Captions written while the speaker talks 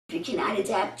If you cannot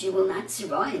adapt, you will not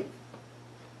survive.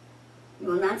 You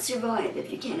will not survive if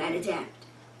you cannot adapt.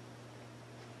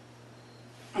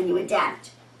 And you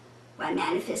adapt by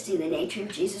manifesting the nature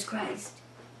of Jesus Christ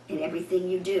in everything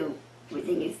you do,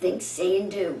 everything you think, say, and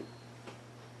do.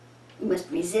 You must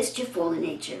resist your fallen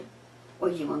nature, or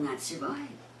you will not survive.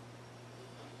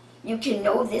 You can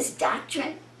know this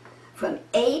doctrine from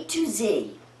A to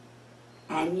Z,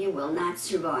 and you will not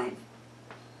survive.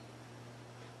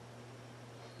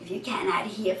 If you cannot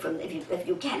hear from, if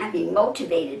you cannot be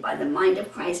motivated by the mind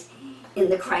of Christ in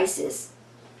the crisis,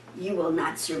 you will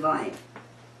not survive.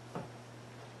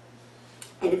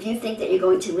 And if you think that you're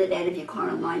going to live out of your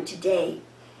carnal mind today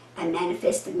and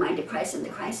manifest the mind of Christ in the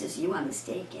crisis, you are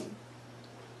mistaken.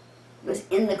 Because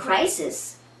in the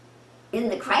crisis,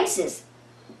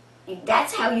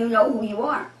 that's how you know who you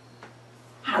are.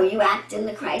 How you act in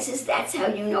the crisis, that's how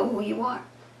you know who you are.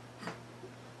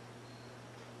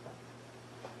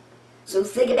 So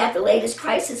think about the latest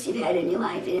crisis you've had in your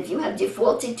life. And if you have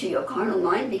defaulted to your carnal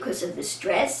mind because of the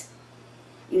stress,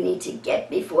 you need to get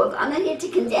before God. I'm not here to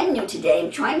condemn you today.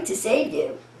 I'm trying to save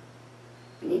you.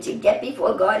 You need to get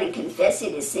before God and confess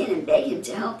it as sin and beg Him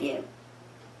to help you.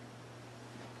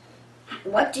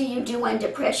 What do you do under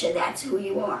pressure? That's who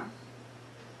you are.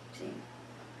 See?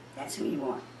 That's who you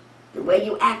are. The way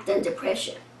you act under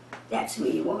pressure, that's who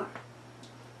you are.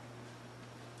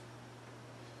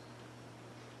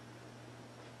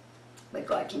 But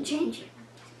God can change you.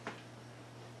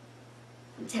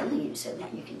 I'm telling you so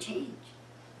that you can change.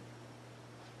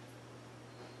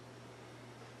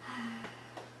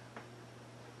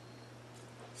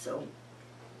 So,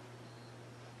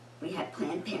 we have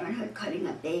Planned Parenthood cutting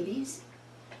up babies,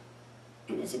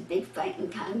 and there's a big fight in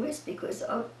Congress because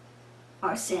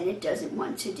our Senate doesn't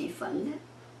want to defund it.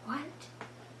 What?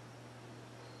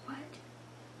 What?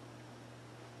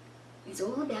 It's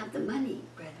all about the money,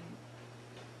 brethren.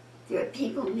 There are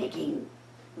people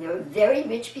there are very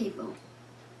rich people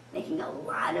making a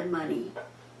lot of money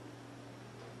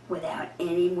without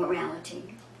any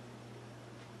morality.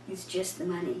 It's just the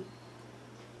money.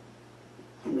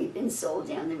 And we've been sold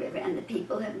down the river, and the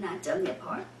people have not done their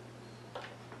part.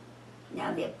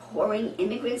 Now they're pouring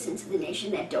immigrants into the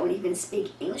nation that don't even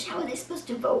speak English. How are they supposed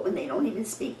to vote when they don't even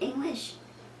speak English?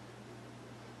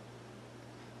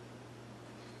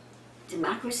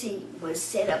 Democracy was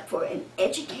set up for an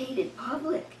educated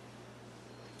public.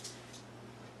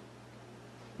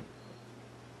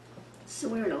 So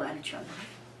we're in a lot of trouble.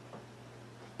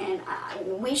 And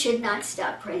we should not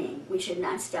stop praying. We should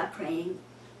not stop praying.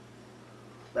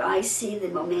 But I see the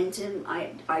momentum.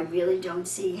 I really don't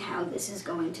see how this is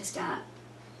going to stop,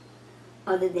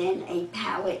 other than a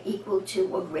power equal to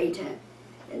or greater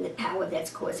than the power that's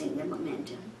causing the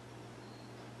momentum.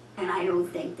 And I don't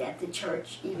think that the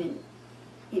church, even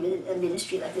a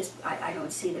ministry like this, I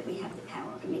don't see that we have the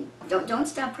power. I mean, don't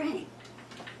stop praying.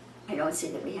 I don't see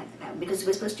that we have the power, because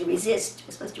we're supposed to resist.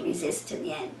 We're supposed to resist to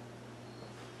the end.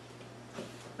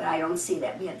 But I don't see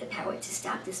that we have the power to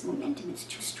stop this momentum. It's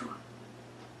too strong.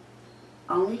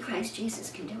 Only Christ Jesus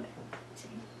can do it. See?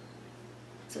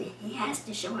 So He has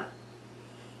to show up.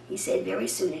 He said very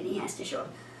soon, and He has to show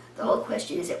up. The whole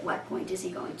question is, at what point is He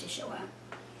going to show up?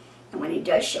 And when He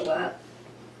does show up,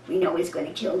 we know He's going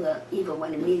to kill the evil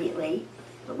one immediately,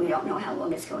 but we don't know how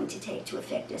long it's going to take to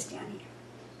affect us down here.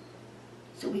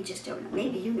 So we just don't know.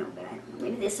 Maybe you know, but I don't know.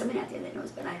 Maybe there's someone out there that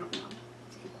knows, but I don't know.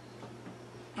 See?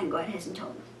 And God hasn't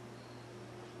told me.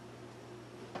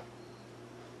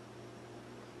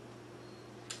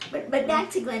 But back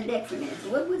to Glenn Beck for a minute. The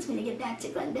Lord wants me to get back to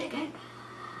Glenn Beck.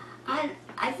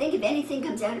 I think if anything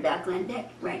comes out about Glenn Beck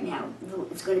right now,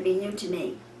 it's going to be new to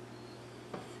me.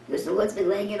 Because the Lord's been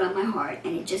laying it on my heart,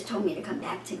 and He just told me to come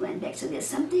back to Glenn Beck. So there's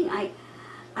something I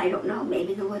don't know.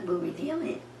 Maybe the Lord will reveal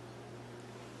it.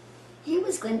 Here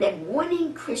was Glenn Beck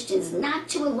warning Christians not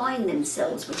to align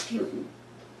themselves with Putin,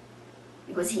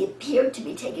 because he appeared to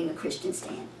be taking a Christian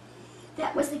stand.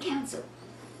 That was the counsel.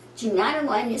 Do not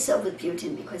align yourself with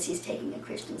Putin because he's taking a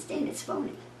Christian stand. It's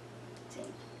phony. See?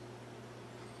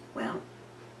 Well,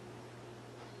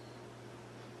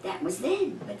 that was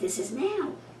then, but this is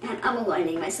now. And I'm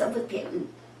aligning myself with Putin.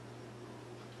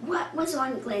 What was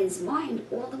on Glenn's mind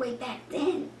all the way back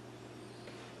then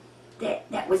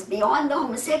that was beyond the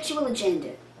homosexual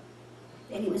agenda?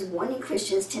 That he was warning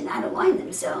Christians to not align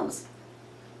themselves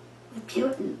with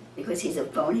Putin because he's a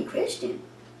phony Christian.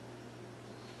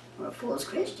 Or a false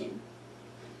Christian.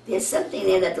 There's something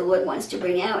there that the Lord wants to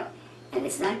bring out, and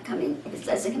it's not coming, if it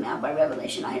doesn't come out by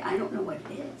revelation, I don't know what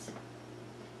it is.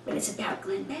 But it's about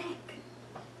Glenn Beck.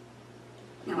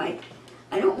 Now,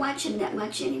 I don't watch him that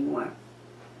much anymore,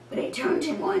 But I turned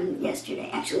him on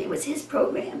yesterday. Actually, it was his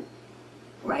program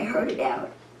where I heard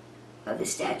about the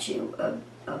statue of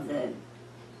the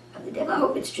devil. I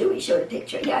hope it's true. He showed a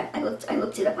picture. Yeah, I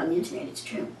looked it up on the internet. It's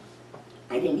true.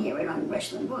 I didn't hear it on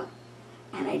Rush Limbaugh,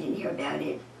 and I didn't hear about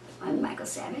it on Michael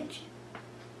Savage.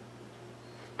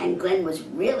 And Glenn was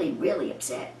really, really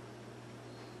upset.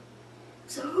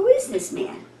 So who is this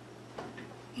man?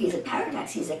 He's a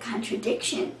paradox. He's a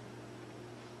contradiction.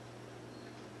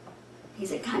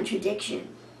 He's a contradiction.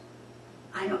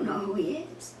 I don't know who he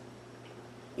is.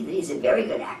 Either he's a very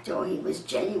good actor or he was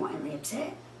genuinely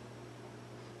upset.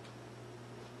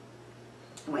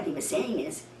 And what he was saying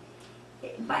is,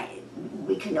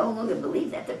 we can no longer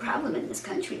believe that the problem in this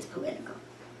country is political.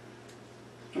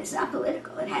 And it's not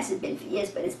political. It hasn't been for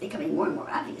years, but it's becoming more and more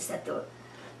obvious that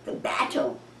the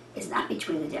battle is not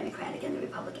between the Democratic and the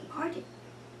Republican Party.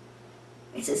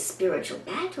 It's a spiritual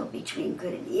battle between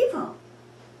good and evil.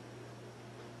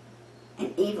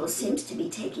 And evil seems to be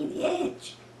taking the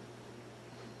edge.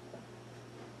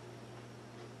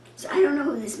 So I don't know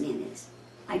who this man is.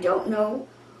 I don't know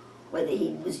whether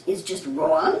he is just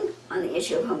wrong on the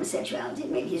issue of homosexuality.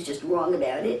 Maybe he's just wrong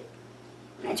about it.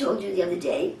 And I told you the other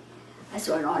day, I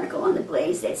saw an article on the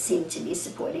Blaze that seemed to be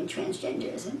supporting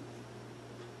transgenderism.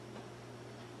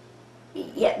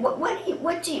 Yeah, what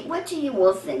do you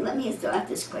all think? Let me throw out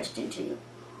this question to you.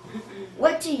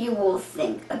 What do you all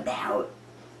think about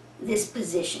this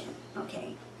position?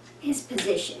 Okay, his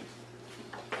position.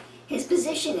 His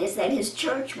position is that his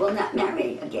church will not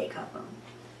marry a gay couple.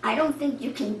 I don't think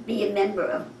you can be a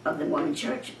member of the Mormon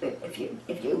Church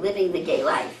if you're living the gay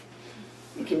life.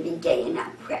 You can be gay and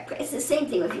not practice. It's the same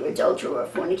thing if you're an adulterer or a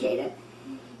fornicator.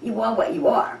 You are what you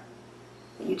are.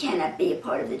 But you cannot be a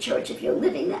part of the church if you're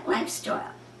living that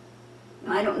lifestyle.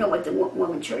 Now, I don't know what the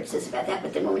Mormon Church says about that,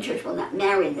 but the Mormon Church will not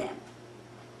marry them.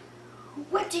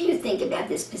 What do you think about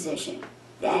this position?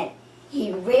 That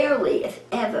he rarely, if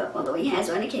ever, although he has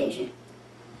on occasion,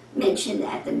 mentioned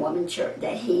that the Mormon Church,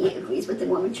 that he agrees with the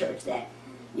Mormon Church that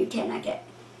you cannot get.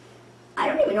 I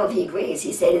don't even know if he agrees.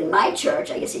 He said, in my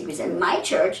church, I guess he agrees, in my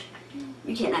church,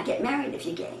 you cannot get married if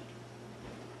you're gay.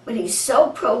 But he's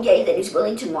so pro-gay that he's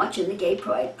willing to march in the gay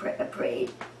parade.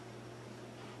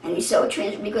 And he's so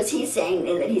because he's saying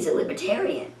that he's a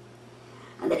libertarian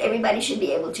and that everybody should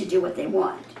be able to do what they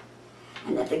want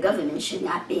and that the government should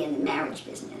not be in the marriage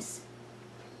business.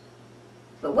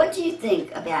 But what do you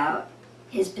think about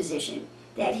his position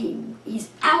that he's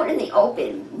out in the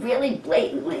open, really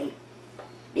blatantly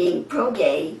being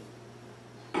pro-gay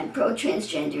and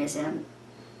pro-transgenderism,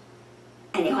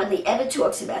 and he hardly ever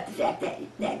talks about the fact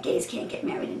that gays can't get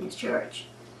married in his church,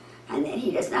 and that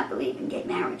he does not believe in gay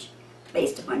marriage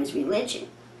based upon his religion.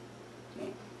 Okay?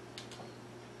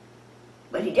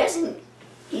 But he doesn't,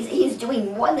 he's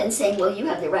doing more than saying, well, you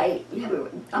have the right,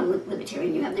 I'm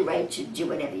libertarian, you have the right to do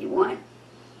whatever you want.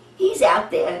 He's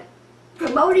out there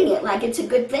promoting it like it's a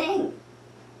good thing.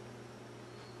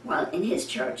 Well, in his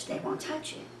church, they won't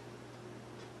touch it.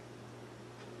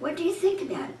 What do you think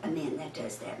about a man that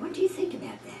does that? What do you think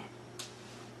about that?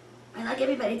 I'd like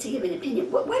everybody to give an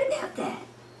opinion. What about that?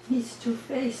 He's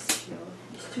two-faced, Sheila.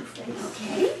 He's two-faced.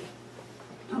 Okay.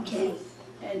 Okay.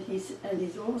 And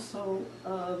he's also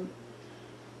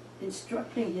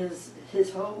instructing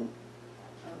his whole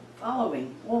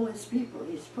following, all his people.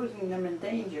 He's putting them in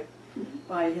danger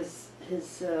by his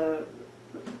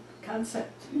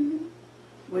concept.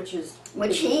 Which is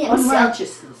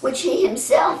unrighteousness. Which he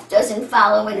himself doesn't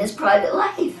follow in his private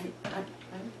life.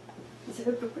 He's a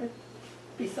hypocrite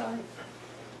besides.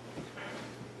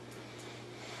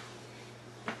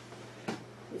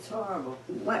 It's horrible.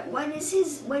 What is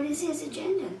his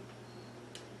agenda?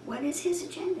 What is his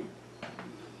agenda?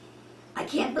 I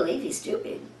can't believe he's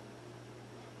stupid.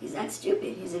 He's not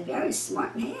stupid. He's a very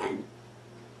smart man.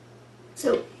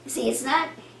 So, see, it's not,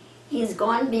 he's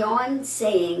gone beyond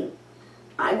saying,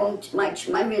 I won't, my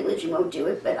religion won't do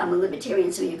it, but I'm a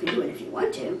libertarian, so you can do it if you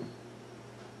want to.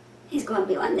 He's gone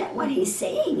beyond that. What he's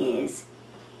saying is,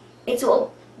 it's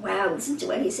all, wow, listen to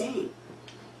what he's saying.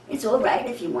 It's all right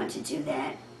if you want to do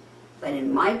that, but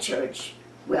in my church,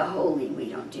 we're holy, we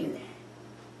don't do that.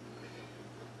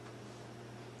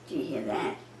 Do you hear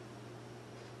that?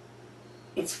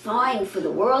 It's fine for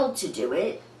the world to do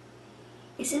it.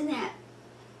 Isn't that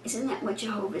what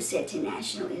Jehovah said to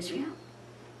national Israel?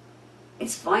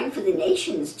 It's fine for the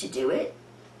nations to do it,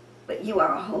 but you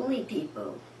are a holy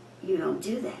people. You don't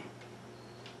do that.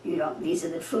 You don't. These are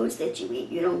the foods that you eat.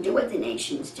 You don't do what the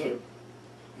nations do.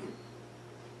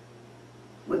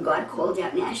 When God called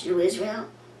out national Israel,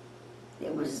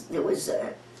 there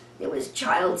was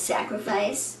child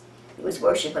sacrifice. There was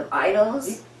worship of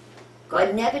idols.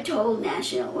 God never told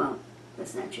national, well,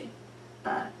 that's not true.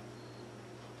 How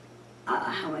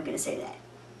am I going to say that?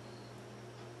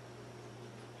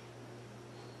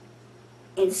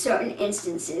 In certain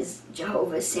instances,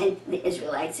 Jehovah sent the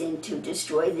Israelites in to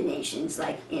destroy the nations,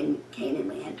 like in Canaan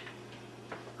land.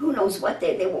 Who knows what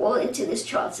they were all into this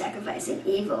child sacrifice and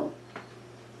evil.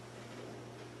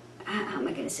 How am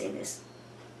I going to say this?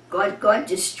 God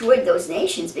destroyed those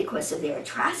nations because of their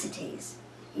atrocities.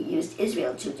 He used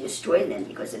Israel to destroy them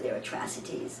because of their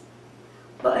atrocities.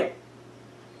 But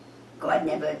God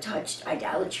never touched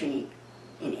idolatry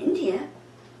in India.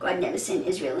 God never sent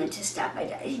Israel in to stop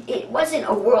idolatry. It wasn't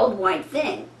a worldwide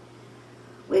thing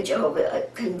where Jehovah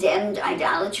condemned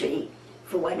idolatry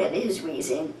for whatever his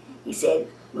reason. He said,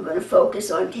 we're going to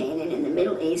focus on Canaan in the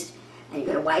Middle East, and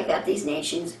you're going to wipe out these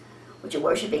nations which are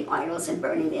worshiping idols and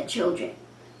burning their children.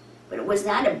 But it was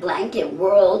not a blanket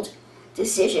world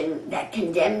decision that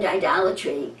condemned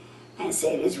idolatry and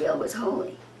said Israel was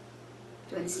holy.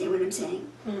 Do you understand what I'm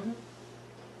saying? Mm-hmm.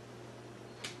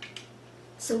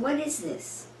 So what is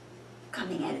this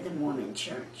coming out of the Mormon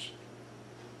church?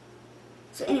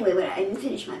 So anyway, I didn't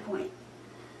finish my point.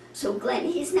 So Glenn,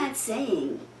 he's not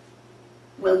saying,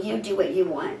 well, you do what you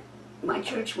want. My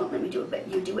church won't let me do it, but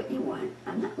you do what you want.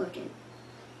 I'm not looking.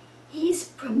 He's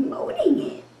promoting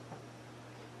it.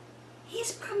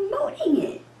 He's promoting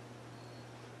it.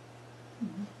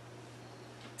 Mm-hmm.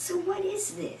 So what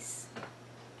is this?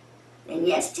 And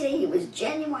yesterday he was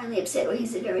genuinely upset. Well,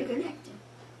 he's a very good actor.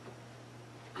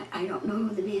 I don't know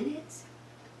who the man is.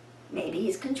 Maybe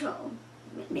he's controlled.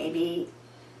 Maybe...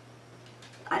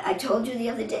 I told you the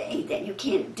other day that you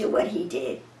can't do what he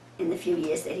did in the few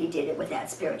years that he did it without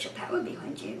spiritual power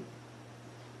behind you.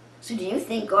 So do you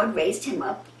think God raised him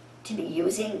up to be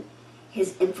using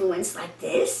his influence like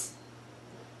this?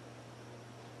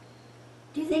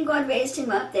 Do you think God raised him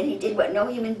up that he did what no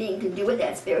human being can do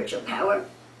without spiritual power?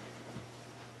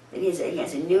 That he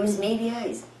has a news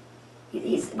media,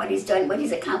 what he's done, what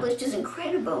he's accomplished is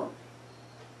incredible.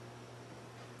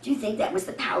 Do you think that was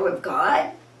the power of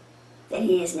God? That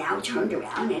he has now turned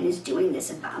around and is doing this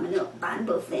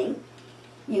abominable thing,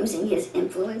 using his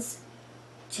influence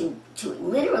to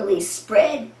literally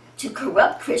spread, to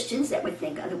corrupt Christians that would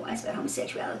think otherwise about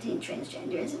homosexuality and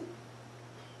transgenderism?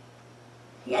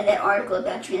 He had that article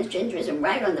about transgenderism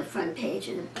right on the front page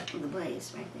of the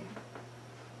Blaze, right there.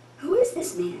 Who is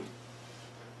this man?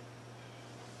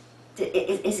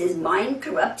 Is his mind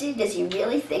corrupted? Does he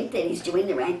really think that he's doing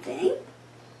the right thing?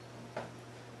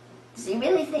 Does he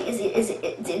really think,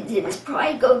 did his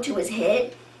pride go to his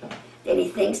head that he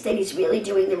thinks that he's really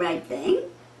doing the right thing?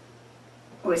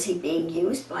 Or is he being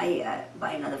used by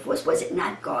another force? Was it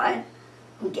not God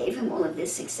who gave him all of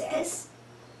this success?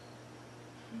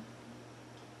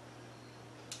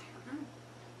 I don't know.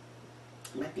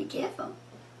 But be careful.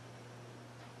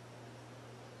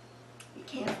 Be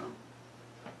careful.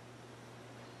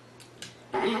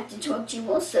 I have to talk to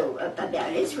you also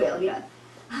about Israel. Yeah.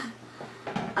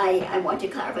 I want to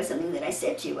clarify something that I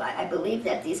said to you. I believe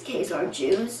that these Ks are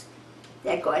Jews,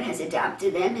 that God has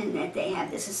adopted them, and that they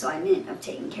have this assignment of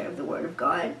taking care of the Word of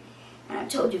God. And I've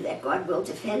told you that God will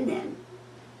defend them.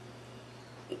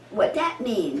 What that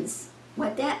means,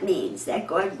 that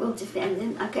God will defend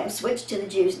them. Okay, I've switched to the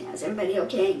Jews now. Is everybody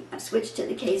okay? I've switched to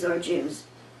the Ks are Jews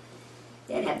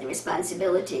that have the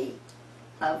responsibility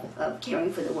of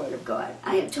caring for the Word of God.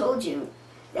 I have told you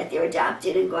that they're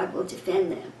adopted and God will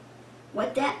defend them.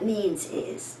 What that means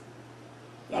is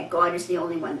that God is the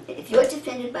only one. If you're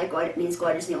defended by God, it means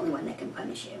God is the only one that can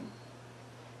punish you.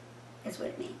 That's what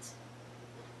it means.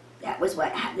 That was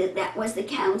the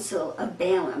counsel of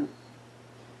Balaam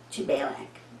to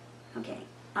Balak. Okay,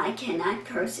 I cannot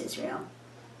curse Israel.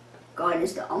 God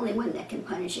is the only one that can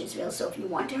punish Israel. So if you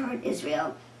want to hurt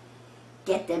Israel,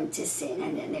 get them to sin,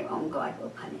 and then their own God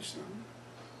will punish them.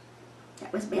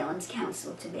 That was Balaam's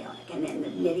counsel to Balak. And then the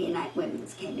Midianite women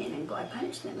came in and God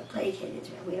punished them. The plague hit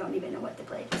Israel. We don't even know what the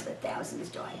plague is, but thousands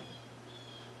died.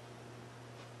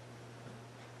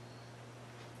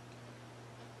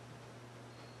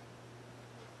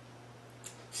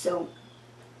 So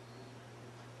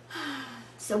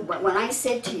when I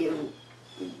said to you,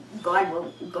 God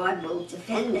will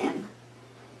defend them,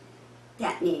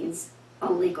 that means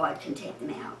only God can take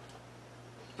them out.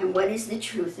 And what is the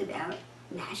truth about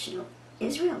national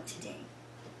Israel today?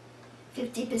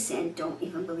 50% don't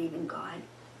even believe in God.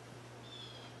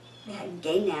 They had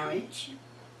gay marriage,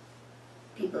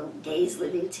 gays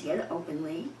living together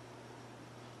openly.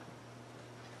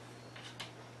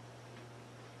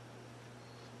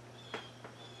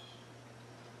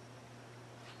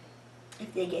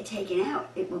 If they get taken out,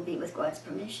 it will be with God's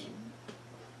permission.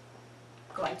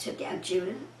 God took out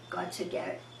Judah. God took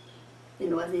out the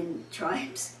northern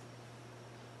tribes.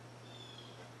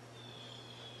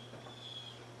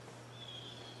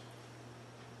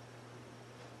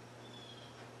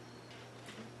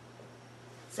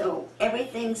 So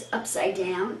everything's upside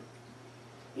down.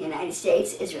 The United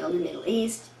States, Israel, and the Middle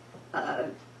East.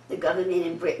 The government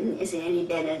in Britain isn't any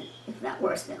better, if not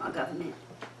worse, than our government.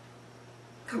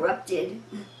 Corrupted,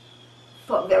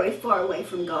 very far away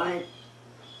from God.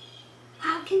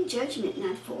 How can judgment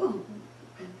not fall?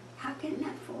 How can it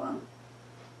not fall?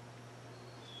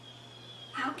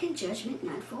 How can judgment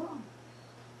not fall?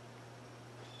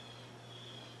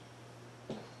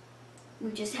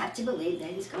 We just have to believe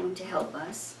that He's going to help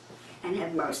us and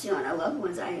have mercy on our loved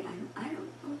ones. I don't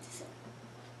know what to say.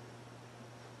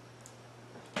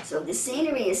 So the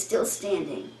scenery is still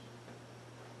standing.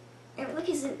 Hey, look,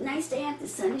 it's a nice day out. The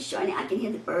sun is shining. I can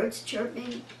hear the birds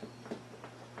chirping.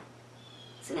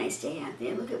 It's a nice day out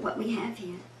there. Look at what we have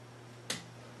here.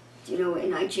 Do you know,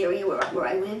 in Nigeria, where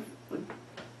I live, would,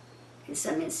 in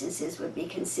some instances, would be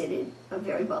considered a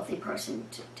very wealthy person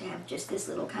to have just this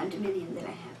little condominium that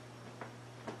I have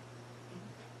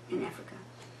in Africa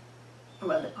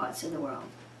or other parts of the world.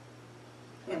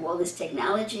 We have all this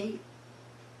technology,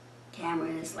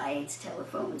 cameras, lights,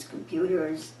 telephones,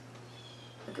 computers.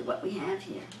 Look at what we have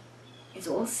here. It's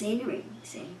all scenery,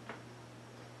 see?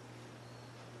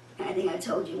 And I think I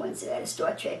told you once that I had a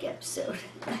Star Trek episode.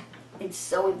 It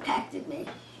so impacted me.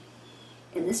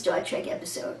 In the Star Trek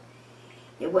episode,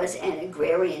 there was an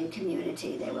agrarian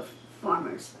community. They were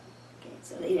farmers. Okay,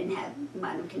 so they didn't have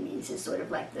modern conveniences, sort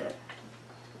of like the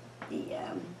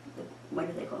what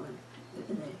do they call them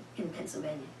in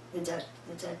Pennsylvania? The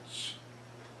Dutch.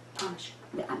 Amish.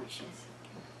 The Amish, yes.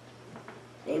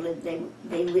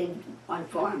 They lived on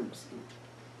farms.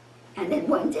 And then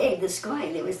one day the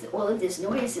sky, there was all of this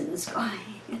noise in the sky.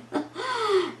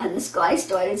 And the sky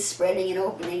started spreading and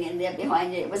opening, and there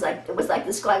behind it, it was like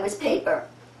the sky was paper.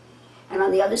 And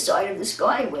on the other side of the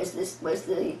sky was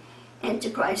the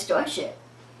Enterprise starship.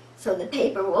 So the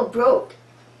paper all broke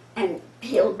and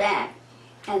peeled back,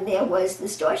 and there was the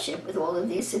starship with all of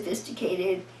these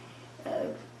sophisticated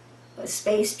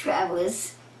space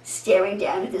travelers staring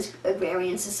down at this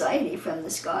agrarian society from the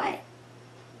sky.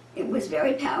 It was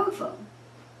very powerful.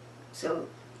 So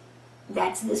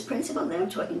that's this principle that I'm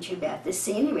talking to you about. The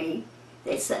scenery,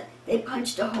 they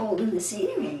punched a hole in the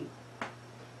scenery.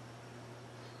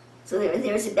 So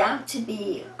there's about to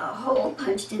be a hole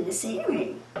punched in the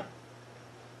scenery.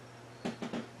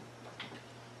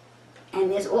 And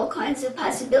there's all kinds of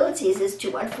possibilities as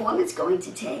to what form it's going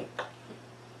to take.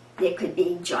 There could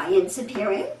be giants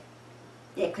appearing.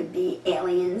 There could be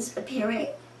aliens appearing.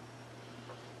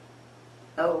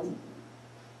 Oh,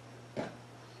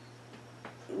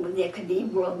 there could be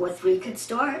World War III could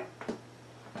start.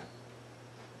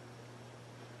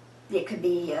 There could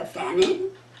be a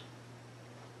famine.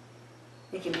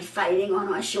 There could be fighting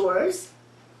on our shores.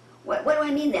 What do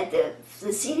I mean? That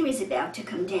the scenery is about to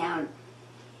come down.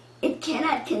 It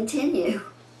cannot continue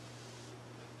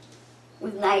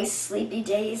with nice sleepy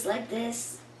days like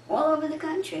this all over the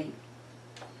country.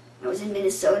 I was in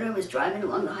Minnesota, I was driving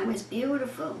along the highways,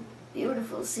 beautiful,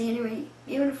 beautiful scenery,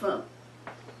 beautiful.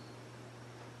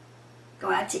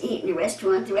 Go out to eat in a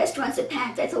restaurant, the restaurants are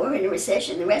packed. I thought we were in a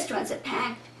recession, the restaurants are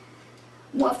packed.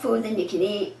 More food than you can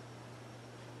eat.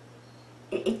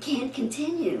 It can't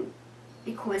continue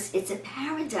because it's a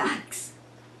paradox.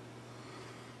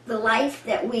 The life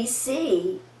that we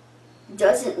see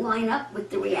doesn't line up with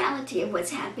the reality of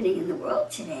what's happening in the world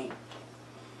today.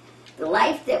 The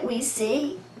life that we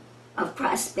see of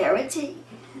prosperity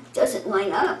doesn't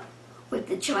line up with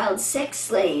the child sex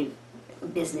slave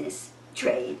business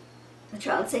trade, the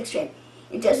child sex trade.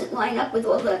 It doesn't line up with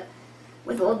all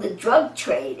the drug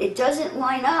trade. It doesn't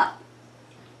line up.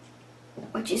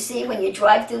 What you see when you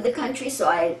drive through the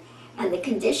countryside and the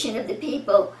condition of the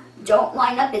people don't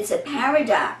line up. It's a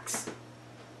paradox.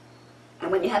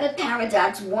 And when you have a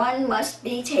paradox, one must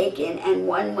be taken and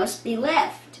one must be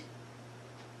left.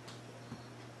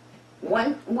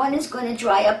 One is going to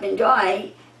dry up and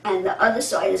die, and the other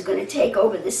side is going to take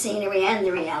over the scenery and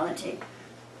the reality.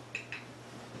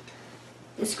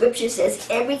 The scripture says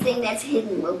everything that's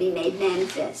hidden will be made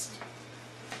manifest.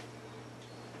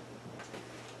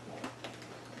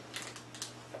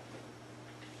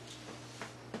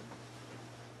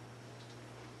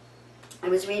 I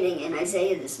was reading in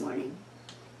Isaiah this morning,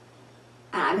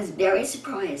 and I was very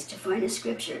surprised to find a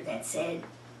scripture that said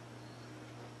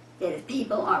that if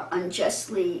people are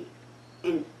unjustly,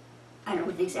 I don't know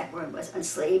what the exact word was,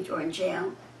 enslaved or in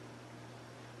jail,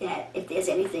 that if there's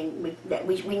anything that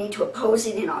we need to oppose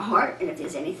it in our heart, and if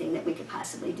there's anything that we could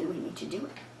possibly do, we need to do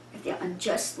it. If they're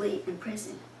unjustly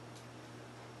imprisoned.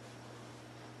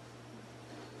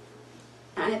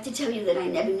 And I have to tell you that I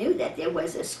never knew that there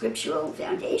was a scriptural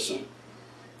foundation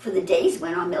for the days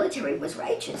when our military was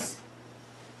righteous.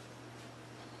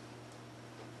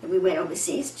 And we went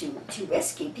overseas to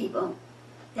rescue people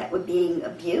that were being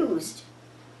abused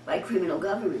by criminal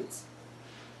governments.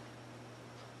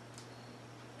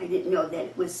 I didn't know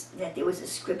that there was a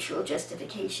scriptural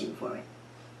justification for it.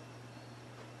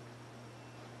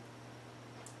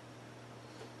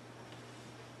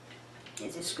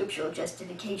 There's a scriptural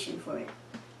justification for it.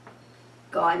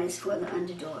 God is for the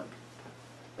underdog,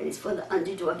 but it's for the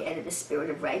underdog out of the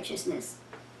spirit of righteousness.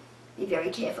 Be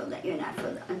very careful that you're not for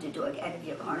the underdog out of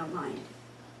your carnal mind.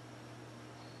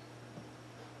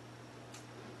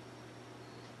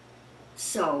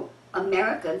 So,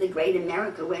 America, the great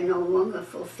America, we're no longer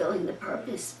fulfilling the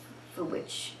purpose for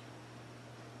which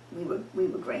we were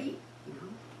great, you know.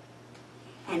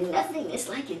 And nothing is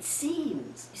like it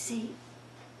seems, you see.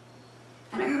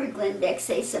 And I heard Glenn Beck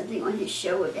say something on his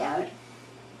show about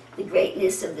the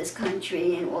greatness of this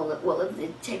country and all of the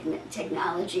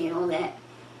technology and all that.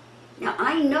 Now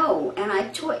I know, and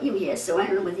I've taught you here, so I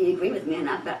don't know whether you agree with me or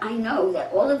not, but I know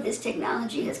that all of this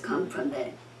technology has come from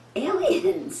the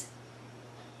aliens.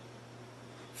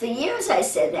 For years I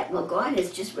said that, well, God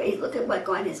has just raised, look at what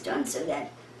God has done so that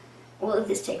all of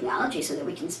this technology, so that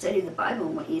we can study the Bible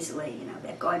more easily, you know,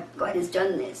 that God has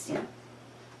done this, you know.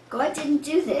 God didn't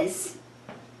do this.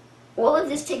 All of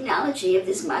this technology of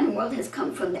this modern world has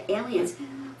come from the aliens,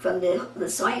 from the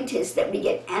scientists that we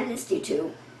give amnesty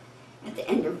to at the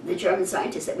end of, the German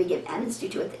scientists that we give amnesty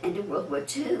to at the end of World War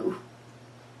II.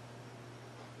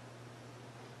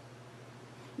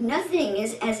 Nothing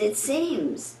is as it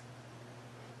seems.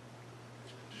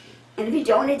 And if you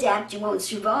don't adapt, you won't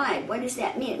survive. What does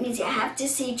that mean? It means you have to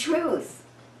see truth.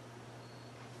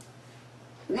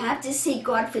 You have to seek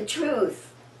God for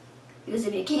truth. Because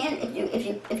if you can't,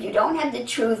 if you don't have the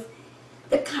truth,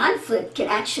 the conflict can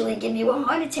actually give you a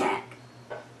heart attack.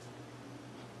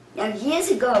 Now, years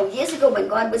ago, when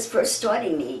God was first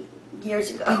starting me,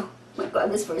 when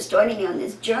God was first starting me on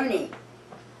this journey,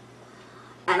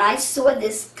 and I saw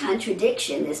this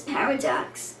contradiction, this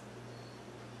paradox,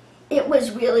 it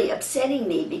was really upsetting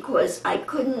me because I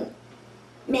couldn't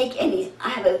make any, I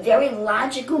have a very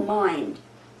logical mind,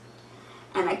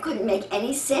 and I couldn't make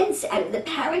any sense out of the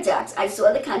paradox. I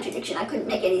saw the contradiction, I couldn't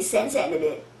make any sense out of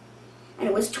it, and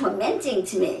it was tormenting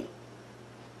to me.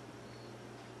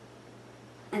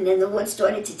 And then the Lord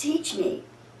started to teach me,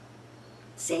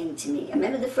 saying to me, I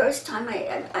remember the first time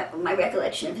my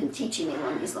recollection of Him teaching me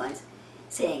along these lines,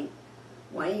 saying,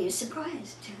 why are you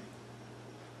surprised?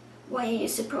 Why are you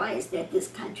surprised that this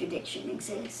contradiction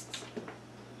exists?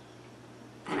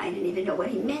 And I didn't even know what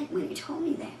He meant when He told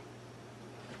me that.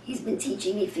 He's been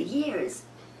teaching me for years.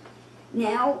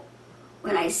 Now,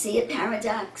 when I see a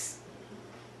paradox,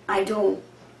 I don't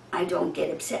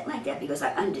get upset like that because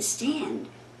I understand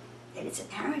that it's a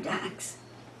paradox,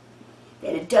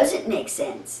 that it doesn't make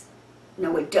sense.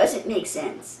 No, it doesn't make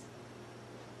sense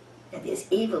that there's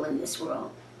evil in this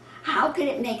world. How could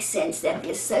it make sense that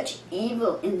there's such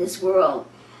evil in this world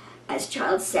as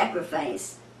child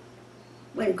sacrifice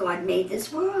when God made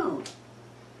this world?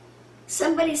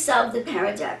 Somebody solve the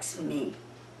paradox for me.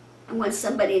 I want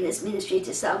somebody in this ministry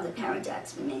to solve the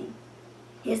paradox for me.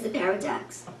 Here's the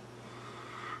paradox.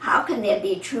 How can there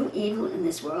be true evil in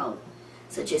this world,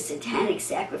 such as satanic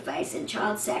sacrifice and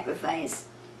child sacrifice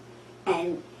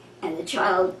and the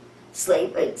child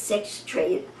slave sex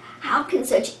trade? How can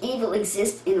such evil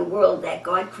exist in a world that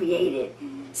God created?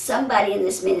 Somebody in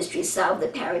this ministry solve the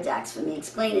paradox for me.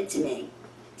 Explain it to me.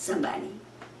 Somebody.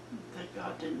 That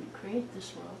God didn't create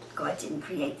this world. God didn't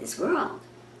create this world.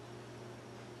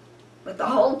 But the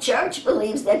whole church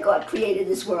believes that God created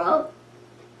this world.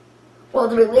 All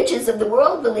the religions of the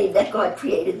world believe that God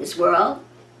created this world.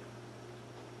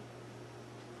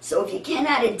 So if you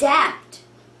cannot adapt,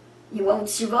 you won't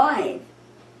survive.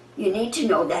 You need to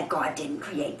know that God didn't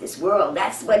create this world.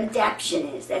 That's what adaptation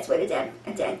is. That's what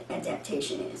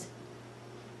adaptation is.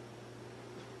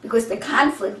 Because the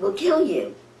conflict will kill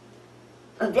you.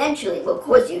 Eventually it will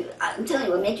cause you, I'm telling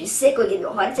you, it will make you sick or give you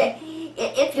a heart attack.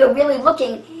 If you're really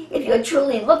looking, if you're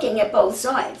truly looking at both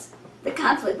sides, the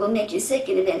conflict will make you sick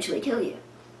and eventually kill you.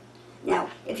 Now,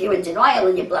 if you're in denial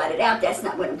and you blot it out, that's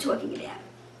not what I'm talking about.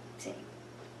 See?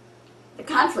 The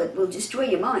conflict will destroy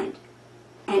your mind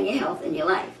and your health and your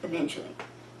life eventually.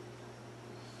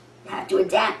 You have to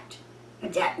adapt.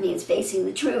 Adapt means facing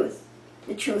the truth.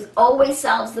 The truth always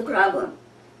solves the problem.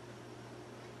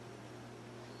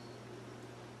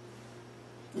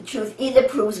 truth either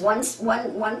proves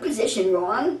one position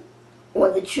wrong,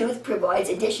 or the truth provides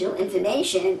additional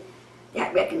information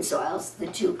that reconciles the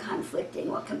two conflicting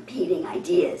or competing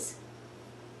ideas.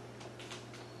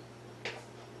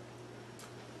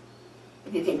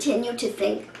 If you continue to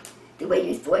think the way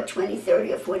you thought 20,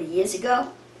 30, or 40 years ago,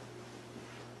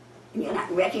 and you're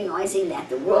not recognizing that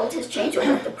the world has changed, or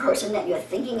that the person that you're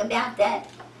thinking about that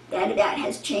about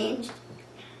has changed,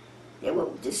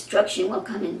 destruction will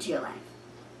come into your life.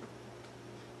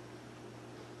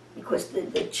 Because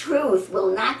the truth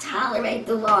will not tolerate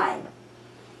the lie.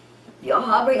 If you're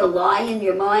harboring a lie in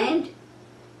your mind,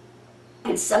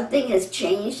 and something has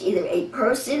changed, either a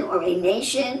person or a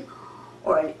nation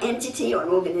or an entity or an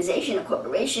organization, a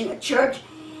corporation, a church,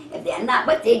 if they're not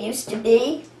what they used to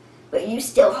be, but you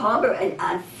still harbor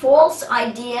a false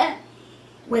idea,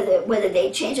 whether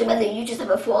they change or whether you just have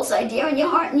a false idea in your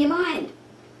heart and your mind,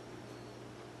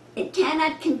 it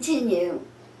cannot continue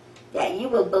that you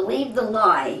will believe the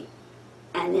lie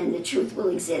and then the truth will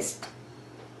exist.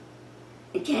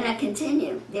 It cannot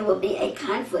continue. There will be a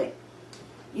conflict.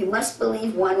 You must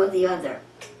believe one or the other.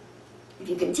 If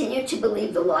you continue to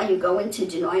believe the lie, you go into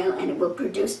denial and it will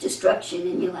produce destruction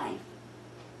in your life.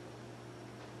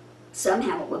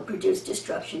 Somehow it will produce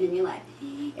destruction in your life.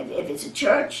 If it's a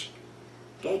church,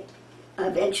 okay,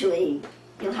 eventually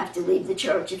you'll have to leave the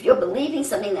church. If you're believing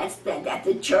something that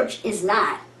the church is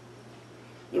not,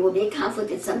 there will be a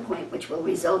conflict at some point which will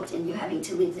result in you having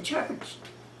to leave the church.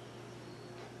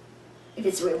 If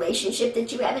it's a relationship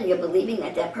that you have and you're believing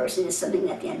that that person is something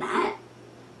that they're not,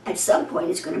 at some point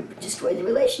it's going to destroy the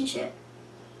relationship.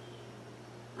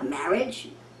 A marriage,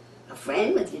 a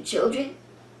friend with your children,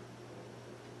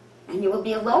 and you will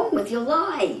be alone with your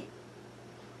lie.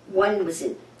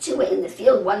 Two in the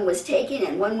field, one was taken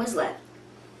and one was left.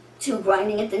 Two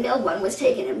grinding at the mill, one was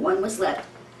taken and one was left.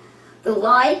 The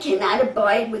lie cannot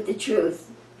abide with the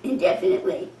truth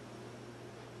indefinitely.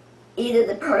 Either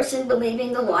the person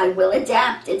believing the lie will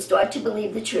adapt and start to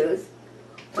believe the truth,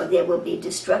 or there will be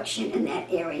destruction in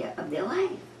that area of their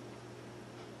life.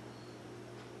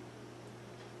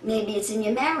 Maybe it's in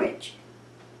your marriage,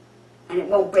 and it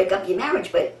won't break up your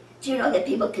marriage, but do you know that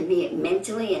people can be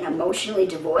mentally and emotionally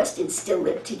divorced and still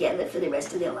live together for the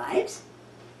rest of their lives?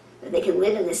 That they can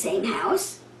live in the same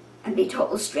house and be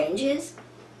total strangers,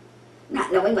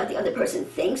 not knowing what the other person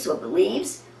thinks or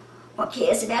believes or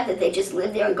cares about, that they just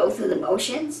live there and go through the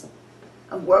motions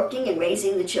of working and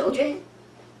raising the children,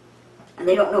 and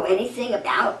they don't know anything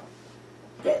about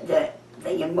the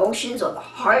emotions or the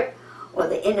heart or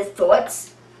the inner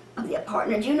thoughts of their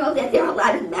partner. Do you know that there are a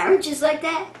lot of marriages like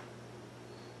that?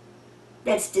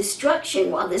 That's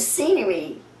destruction while the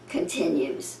scenery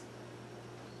continues.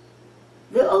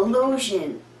 The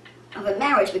illusion of a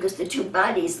marriage because the two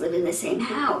bodies live in the same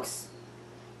house.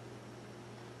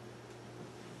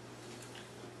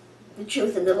 The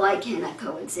truth and the lie cannot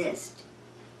coexist.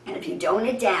 And if you don't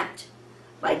adapt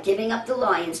by giving up the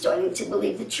lie and starting to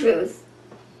believe the truth,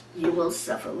 you will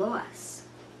suffer loss.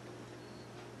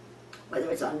 Whether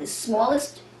it's on the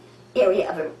smallest area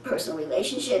of a personal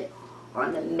relationship or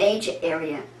on the major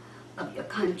area of your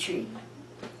country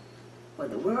or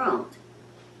the world.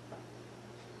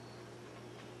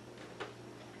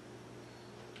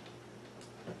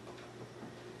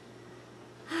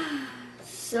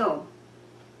 So,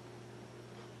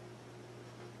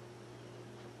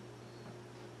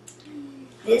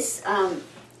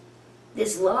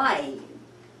 this lie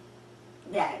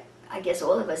that I guess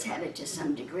all of us have it to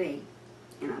some degree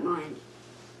in our mind,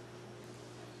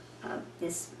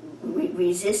 this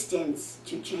resistance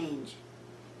to change,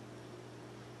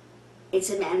 it's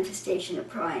a manifestation of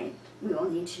pride. We all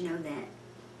need to know that.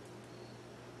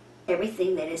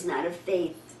 Everything that is not of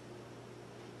faith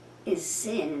is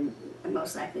sin, and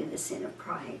most likely the sin of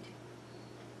pride.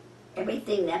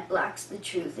 Everything that blocks the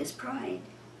truth is pride.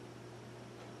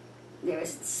 There are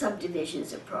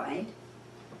subdivisions of pride.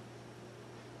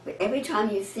 But every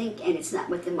time you think, and it's not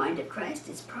with the mind of Christ,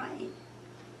 it's pride.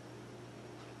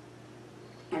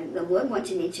 And the Lord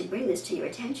wanted me to bring this to your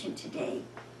attention today.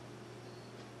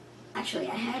 Actually,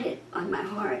 I had it on my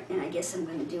heart, and I guess I'm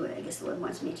going to do it. I guess the Lord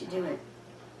wants me to do it.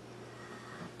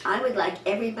 I would like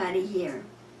everybody here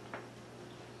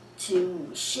to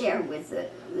share with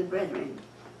the brethren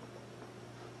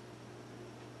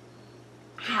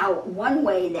how one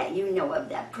way that you know of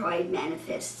that pride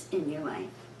manifests in your life.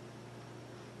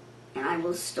 And I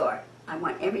will start. I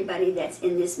want everybody that's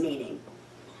in this meeting.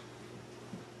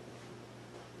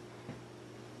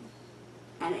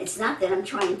 And it's not that I'm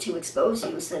trying to expose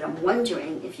you, it's that I'm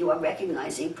wondering if you are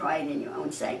recognizing pride in your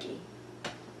own psyche.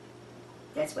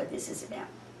 That's what this is about.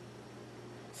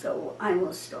 So I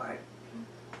will start.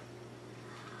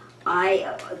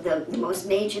 the most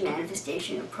major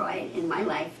manifestation of pride in my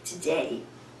life today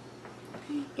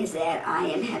is that I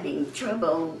am having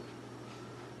trouble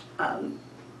I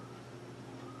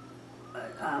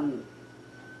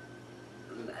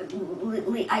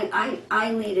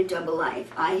lead a double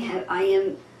life.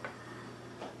 I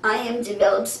am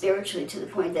developed spiritually to the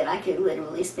point that I could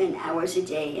literally spend hours a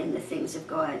day in the things of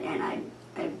God, and I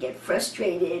get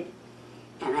frustrated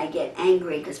and I get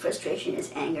angry, because frustration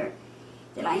is anger,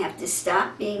 that I have to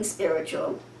stop being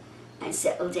spiritual and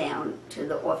settle down to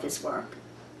the office work.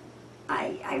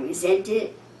 I resent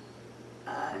it.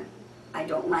 I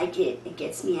don't like it. It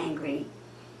gets me angry.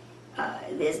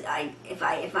 If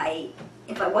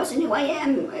I wasn't who I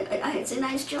am, it's a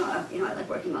nice job. You know, I like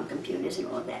working on computers and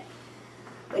all of that.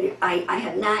 But I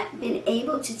have not been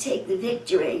able to take the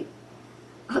victory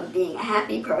of being a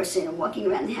happy person and walking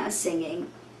around the house singing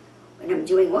when I'm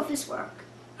doing office work.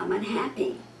 I'm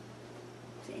unhappy.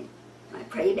 See? I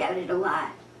pray about it a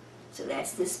lot. So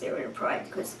that's the spirit of pride,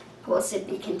 because Paul said,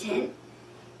 be content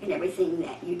in everything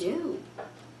that you do.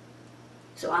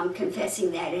 So I'm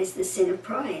confessing that as the sin of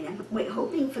pride. I'm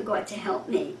hoping for God to help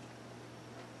me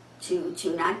to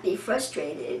not be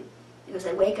frustrated, because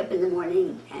I wake up in the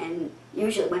morning, and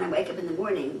usually when I wake up in the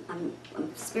morning, I'm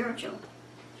spiritual.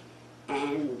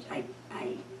 And I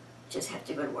just have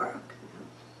to go to work.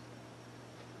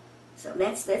 So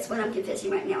that's what I'm confessing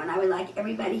right now. And I would like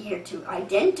everybody here to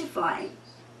identify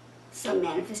some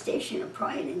manifestation of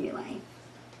pride in your life.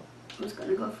 Who's going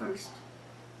to go first?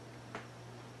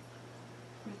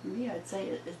 With me, I'd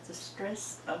say it's the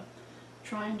stress of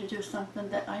trying to do something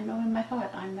that I know in my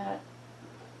heart I'm not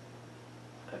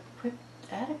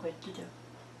adequate to do.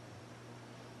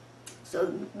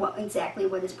 So exactly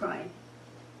what is pride?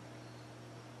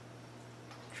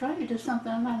 Trying to do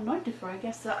something I'm not anointed for. I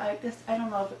guess I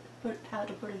don't know how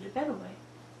to put it a better way.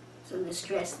 So the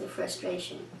stress, the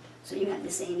frustration. So you have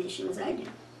the same issue as I do.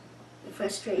 The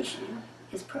frustration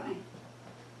is pride.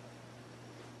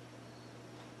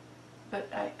 But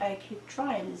I keep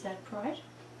trying. Is that pride?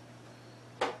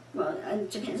 Well,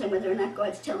 it depends on whether or not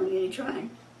God's telling you to try.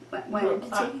 Why Well, did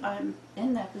it I'm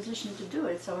in that position to do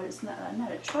it, so it's not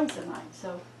a choice of mine.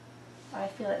 So I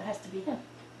feel it has to be Him,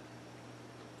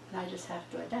 and I just have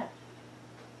to adapt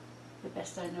the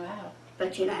best I know how.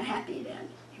 But you're not happy then.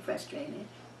 You're frustrated.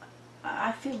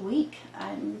 I feel weak.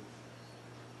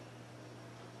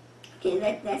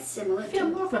 Okay, that's similar I feel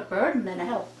to more of a burden than a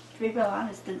help, to be real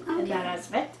honest in that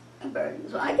aspect. a burden.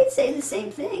 So I could say the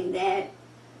same thing, that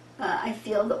I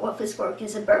feel the office work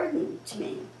is a burden to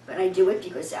me, but I do it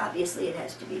because obviously it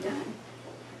has to be done.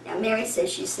 Now Mary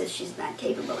says she's not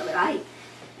capable of it. I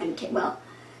am well,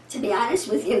 to be honest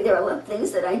with you, there are a lot of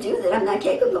things that I do that I'm not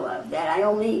capable of, that I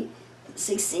only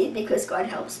succeed because God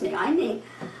helps me. I mean,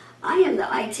 I am the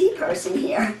IT person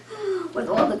here with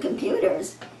all the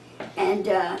computers, and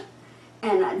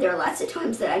there are lots of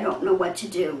times that I don't know what to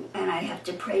do, and I have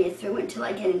to pray it through until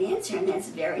I get an answer, and that's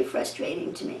very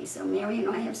frustrating to me. So Mary and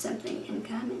I have something in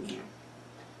common here.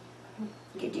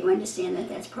 Okay, do you understand that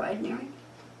that's pride, Mary?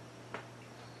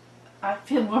 I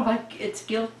feel more like it's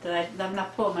guilt that I'm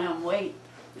not pulling my own weight.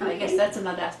 Okay. I guess that's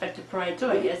another aspect of pride too,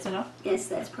 I guess, you know? Yes,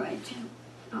 that's pride too.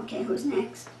 Okay, who's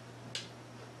next?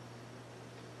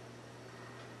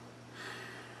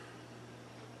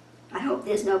 I hope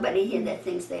there's nobody here that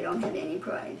thinks they don't have any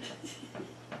pride.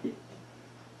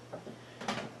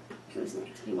 Who's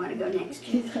next? You want to go next?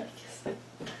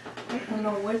 I don't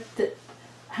know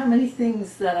how many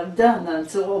things that I've done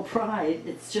that's all pride.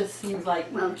 It just seems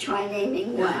like, Well, try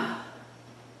naming one.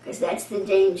 Because that's the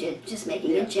danger, just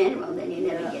making it general, then you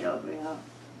never get over it. yeah.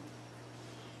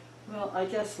 Well, I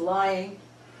guess lying,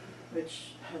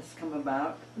 which has come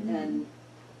about, Mhm.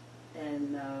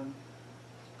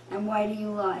 And why do you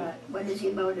lie? Right. What is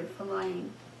your motive for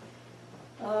lying?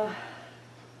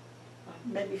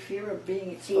 Maybe fear of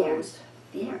being Fear. exposed.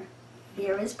 Fear.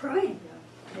 Fear is pride.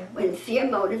 Yeah. When fear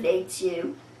motivates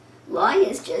you, lie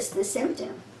is just the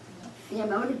symptom. Fear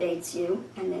motivates you,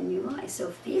 and then you lie.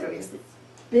 So fear is a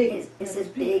big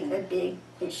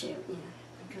issue. Yeah.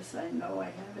 Because I know I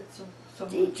have it so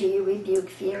Do much. you rebuke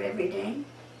fear every day?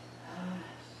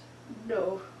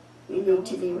 No. You need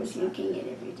to be rebuking it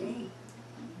every day.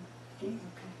 Okay.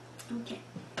 Okay.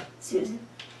 Susan?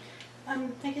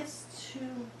 I guess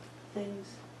two things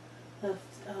of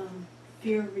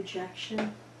fear of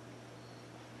rejection.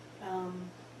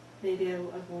 Maybe I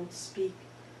won't speak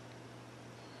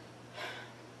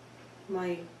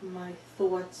my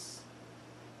thoughts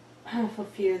for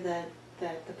fear that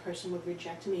the person would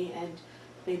reject me, and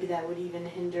maybe that would even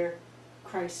hinder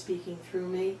Christ speaking through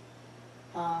me.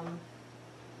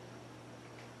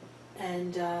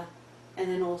 And and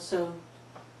then also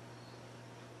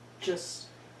just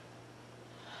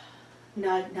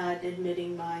not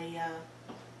admitting my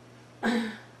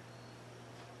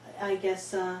I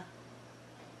guess I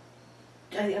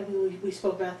mean we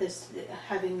spoke about this,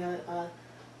 having a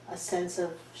sense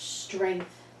of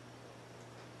strength,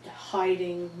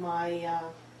 hiding my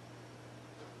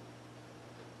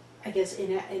I guess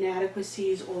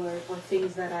inadequacies or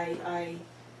things that I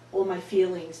all my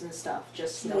feelings and stuff,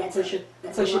 just No, push it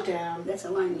down. That's a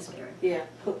lying spirit. Yeah,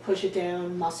 push it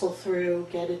down, muscle through,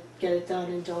 get it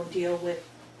done, and don't deal with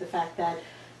the fact that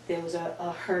there was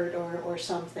a hurt or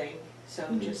something. So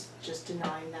just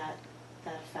denying that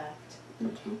fact.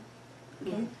 Okay.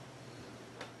 Okay.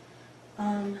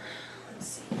 Let's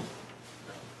see.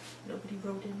 Nobody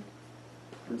wrote in.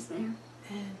 Who's there?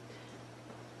 And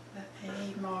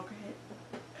A, Margaret,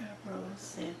 Rose,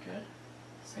 Sandra.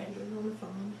 Sandra's on the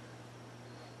phone.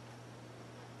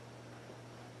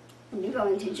 And you're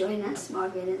going to join us,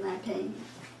 Margaret and Lape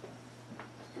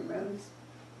and Rose.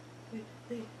 Wait,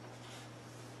 wait.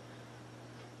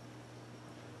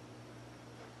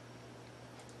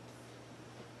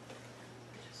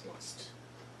 I just lost.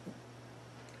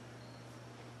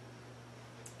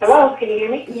 Hello, can you hear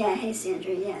me? Yeah, hey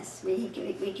Sandra, yes, we can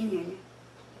hear you.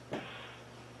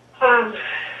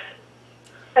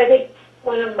 I think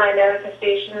one of my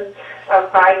manifestations of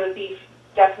pride would be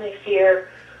definitely fear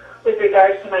with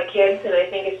regards to my kids, and I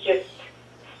think it's just,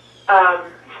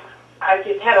 I've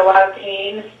just had a lot of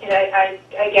pain, and I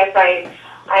guess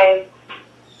I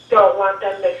don't want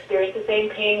them to experience the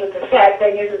same pain. But the sad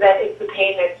thing is that it's the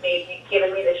pain that's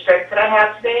given me the strength that I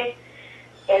have today,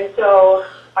 and so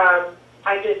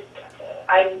I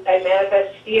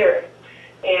manifest fear,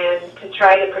 and to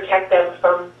try to protect them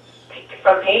from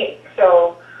pain.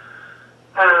 So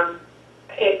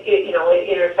it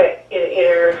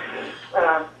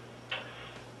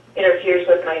interferes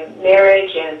with my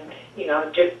marriage, and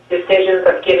just decisions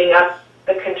of giving up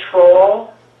the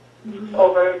control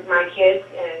over my kids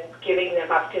and giving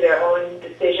them up to their own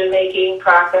decision-making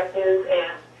processes.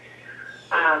 And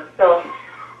so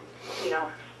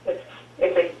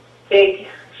it's a big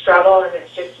struggle, and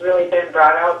it's just really been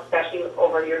brought out, especially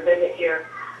over your visit here.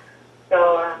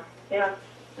 So yeah,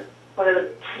 one of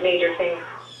the major things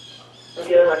I'm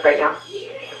dealing with right now.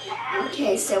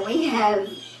 Okay, so we have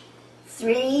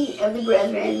 3 of the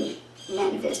brethren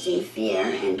manifesting fear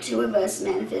and 2 of us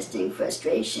manifesting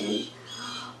frustration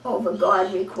over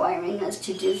God requiring us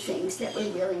to do things that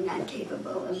we're really not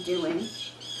capable of doing,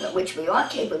 but which we are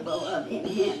capable of in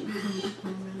Him.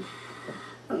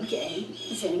 Okay,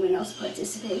 is anyone else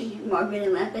participating? Margaret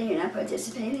and Lappe, you're not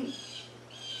participating?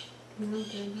 No,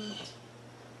 they're not.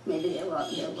 Maybe they're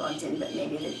logged in, but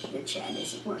maybe the chat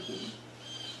isn't working.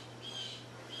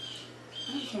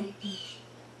 Okay.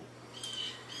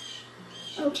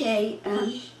 Okay,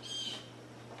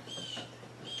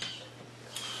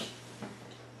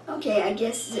 okay, I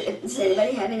guess, does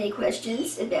anybody have any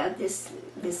questions about this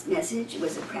message? It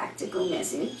was a practical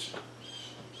message.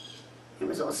 It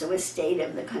was also a state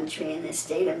of the country and a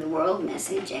state of the world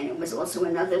message, and it was also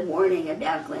another warning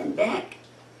about Glenn Beck,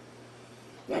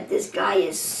 that this guy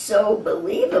is so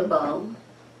believable,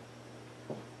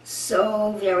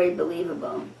 so very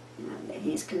believable, that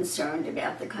he's concerned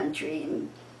about the country and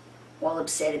all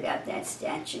upset about that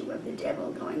statue of the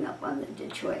devil going up on the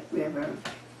Detroit River,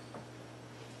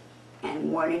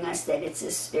 and warning us that it's a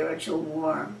spiritual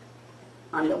war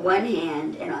on the one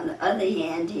hand, and on the other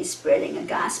hand, he's spreading a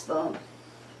gospel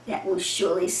that will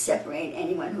surely separate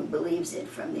anyone who believes it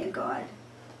from their God.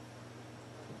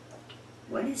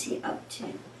 What is he up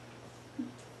to?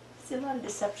 See a lot of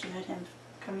deception at him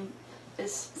coming.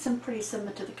 Is pretty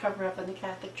similar to the cover-up in the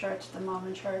Catholic Church, the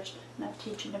Mormon Church, not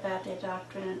teaching about their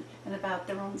doctrine and about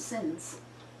their own sins,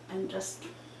 and just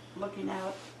looking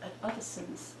out at other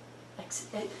sins.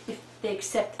 If they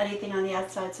accept anything on the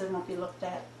outside, so it won't be looked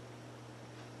at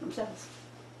themselves.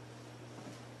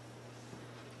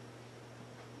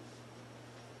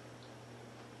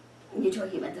 You're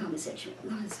talking about the homosexual.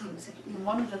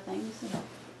 One of the things,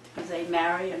 because they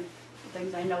marry and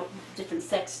things, I know different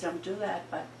sects don't do that,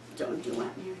 but Don't do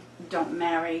what, Mary? don't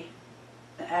marry,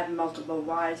 have multiple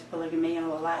wives, polygamy and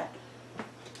all that.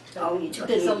 Oh, you're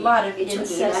talking. There's a lot of you're talking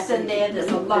incest about in there,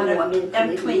 there's a lot woman of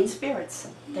polygamy. unclean spirits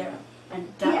there,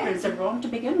 and doctrines are wrong to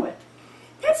begin with.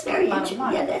 That's very Bottom interesting.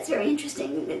 line. Yeah, that's very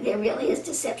interesting. There really is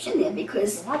deception there,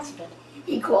 because Lots of it.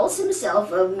 he calls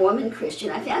himself a Mormon Christian.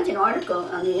 I found an article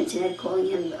on the internet calling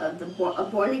him a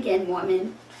born-again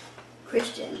Mormon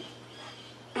Christian,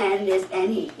 and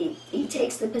he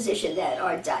takes the position that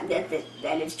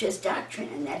it's just doctrine,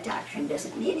 and that doctrine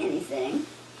doesn't mean anything,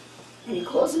 and he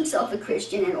calls himself a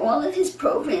Christian, and all of his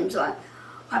programs are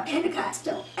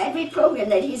Pentecostal. Every program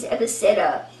that he's ever set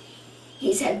up,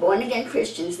 he's had born-again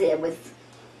Christians there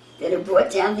that have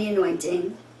brought down the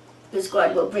anointing, because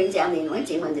God will bring down the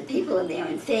anointing when the people are there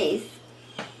in faith.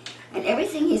 And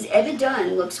everything he's ever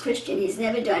done looks Christian. He's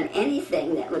never done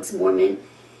anything that looks Mormon.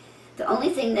 The only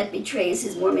thing that betrays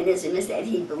his Mormonism is that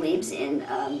he believes in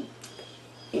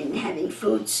having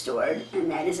food stored, and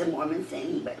that is a Mormon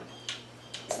thing, but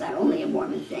it's not only a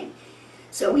Mormon thing.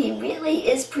 So he really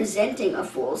is presenting a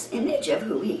false image of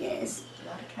who he is. A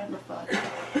lot of camouflage.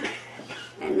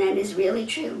 And that is really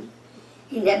true.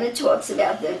 He never talks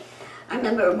about I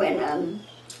remember when,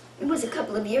 it was a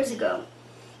couple of years ago,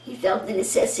 he felt the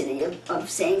necessity of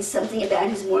saying something about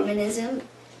his Mormonism.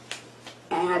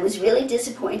 And I was really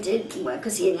disappointed,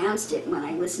 because he announced it when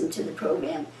I listened to the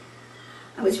program.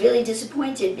 I was really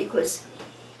disappointed because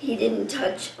he didn't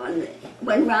touch on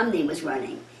when Romney was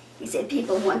running. He said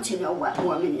people want to know what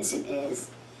Mormonism is.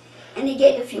 And he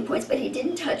gave a few points, but he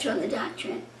didn't touch on the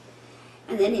doctrine.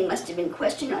 And then he must have been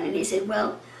questioned on it. He said,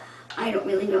 well, I don't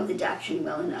really know the doctrine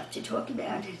well enough to talk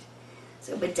about it.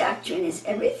 So, but doctrine is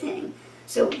everything.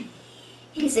 So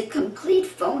he's a complete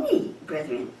phony,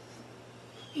 brethren.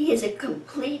 He is a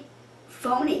complete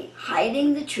phony,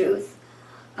 hiding the truth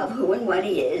of who and what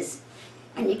he is.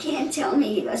 And you can't tell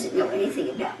me he doesn't know anything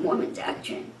about Mormon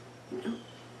doctrine. You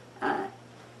know?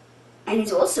 And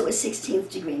he's also a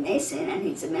 16th degree Mason, and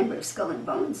he's a member of Skull and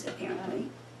Bones, apparently.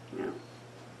 You know?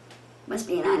 Must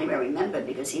be an honorary member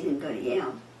because he didn't go to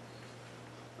Yale.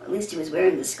 Well, at least he was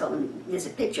wearing the skull and, there's a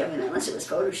picture of him, unless it was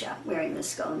Photoshop, wearing the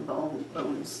Skull and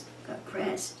Bones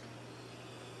crest.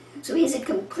 So he's a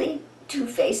complete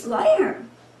two-faced liar.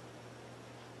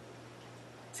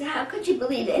 So how could you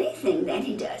believe anything that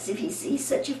he does if he's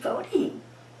such a phony?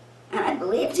 And I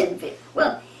believed him.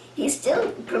 Well, he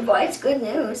still provides good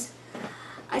news.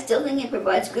 I still think he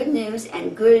provides good news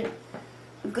and good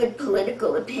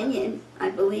political opinion. I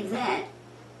believe that.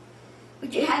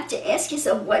 But you have to ask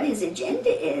yourself what his agenda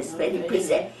is, that he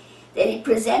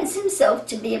presents himself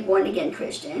to be a born-again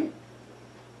Christian,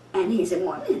 and he's a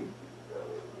Mormon.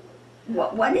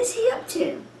 What is he up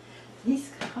to?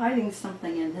 He's hiding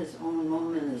something in his own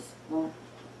Mormonism.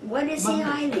 What is he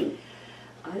hiding?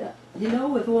 You know,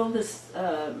 with all this,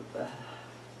 the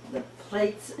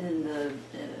plates in the,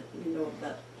 you know,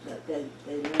 that they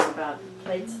learn about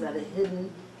plates that are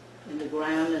hidden in the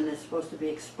ground and they're supposed to be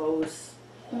exposed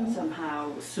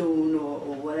somehow soon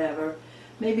or whatever.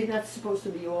 Maybe that's supposed to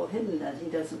be all hidden, that he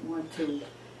doesn't want to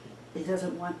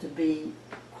be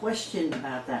questioned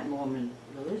about that Mormon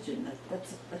religion.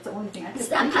 That's the only thing I can think of. It's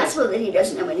not possible that he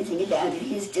doesn't know anything about it.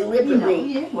 He's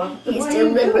deliberately, he's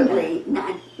deliberately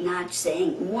not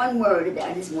saying one word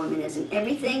about his Mormonism.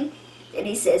 Everything that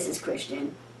he says is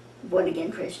Christian, born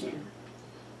again Christian.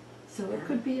 So it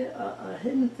could be a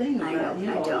hidden thing. I About, know, you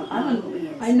know, I don't know who he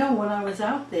is. I know when I was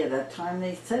out there that time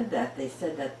they said that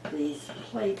these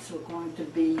plates were going to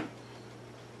be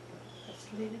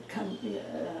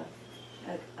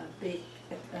a big.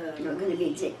 You're going to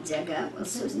be dug up. Well,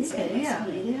 Susan said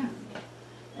excavated. Yeah.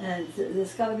 And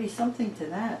there's got to be something to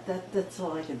that. That's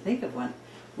all I can think of when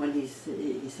he's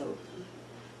so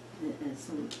in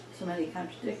so many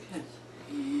contradictions.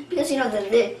 Because you know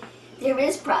there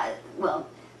is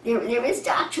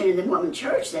doctrine in the Mormon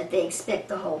Church that they expect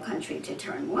the whole country to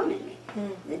turn Mormon.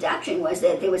 The doctrine was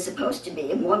that there was supposed to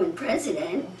be a Mormon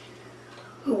president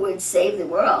who would save the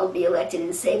world, be elected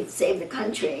and save the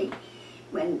country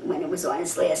when it was on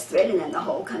its last thread, and then the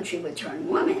whole country would turn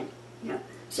Mormon. You know?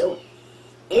 So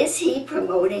is he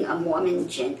promoting a Mormon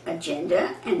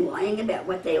agenda and lying about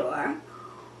what they are?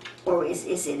 Or is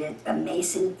it a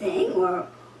Mason thing? Or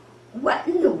what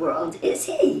in the world is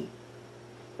he?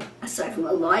 Aside from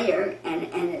a liar and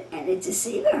a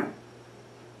deceiver.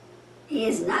 He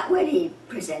is not what he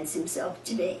presents himself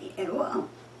to be at all.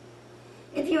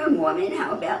 If you're a Mormon,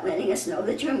 how about letting us know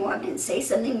that you're a Mormon? Say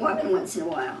something Mormon once in a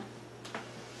while.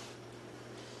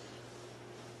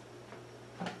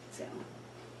 So,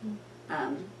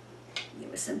 there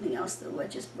was something else that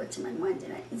Lord just put to my mind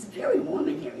tonight. It's very warm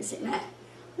in here, is it not?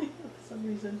 For some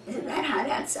reason. Is it that hot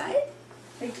outside?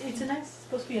 It's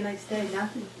supposed to be a nice day,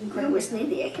 not We incredibly. always need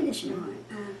the air conditioner on.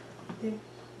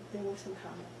 There were some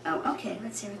comments. Oh, okay,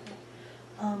 let's hear it.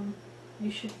 You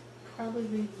should probably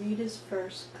read Rita's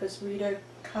first, because Rita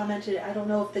commented, I don't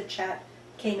know if the chat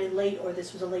came in late or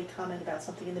this was a late comment about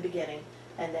something in the beginning,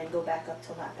 and then go back up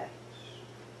to Lappe.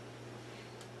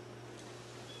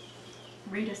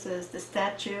 Rita says the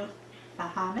statue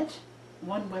Bahamut.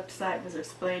 One website was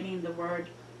explaining the word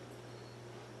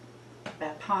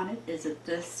Bahamut is a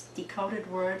decoded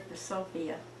word for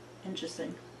Sophia.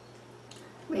 Interesting.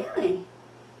 Really?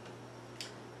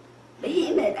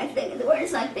 Behemoth, I think the word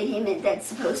is like behemoth, that's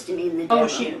supposed to mean the devil.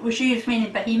 Oh, was she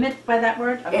meaning behemoth by that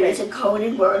word? It is a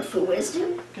coded word for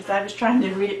wisdom. Because I was trying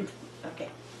to read it. Okay.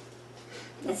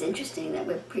 That's interesting that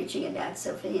we're preaching about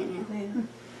Sophia now.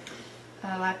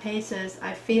 Lapé says,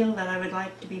 I feel that I would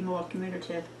like to be more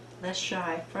communicative, less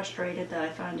shy, frustrated that I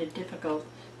find it difficult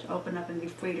to open up and be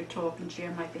free to talk and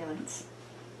share my feelings.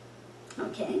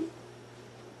 Okay.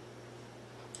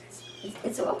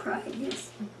 It's all pride,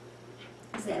 yes.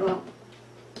 Is that all?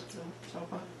 So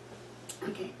far.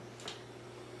 Okay.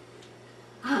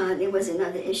 There was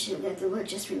another issue that the Lord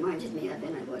just reminded me of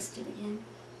and I lost it again.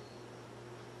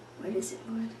 What is it,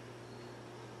 Lord?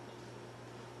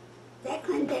 That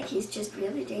Glenn Beck, he's just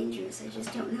really dangerous. I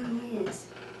just don't know who he is.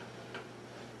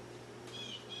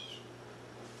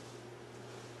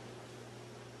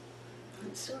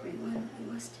 I'm sorry, what?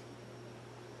 I lost it.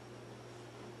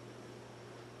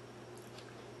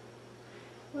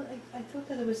 Well, I thought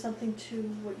that there was something to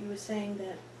what you were saying,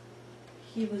 that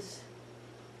he was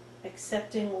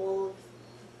accepting all of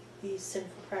these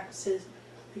sinful practices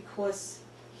because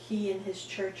he and his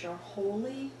church are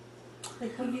holy.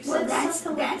 Like when you said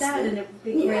something like that, and it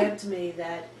grabbed me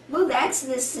that. Well, that's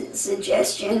the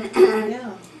suggestion.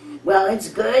 Yeah. Well, it's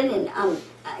good, and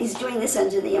he's doing this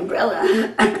under the umbrella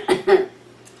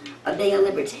of being a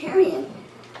libertarian.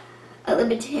 A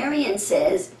libertarian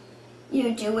says,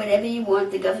 you do whatever you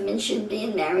want, the government shouldn't be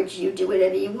in marriage, you do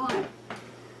whatever you want.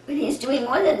 But he's doing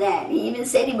more than that. He even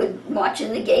said he would march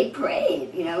in the gay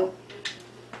parade, you know,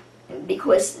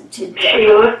 because to...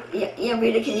 Sheila? Yeah,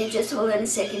 Rita, can you just hold on a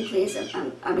second, please?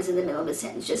 I was in the middle of a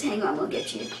sentence. Just hang on, we'll get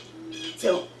to you.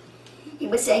 So, he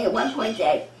was saying at one point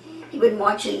that he would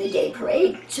march in the gay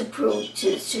parade to prove,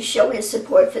 to show his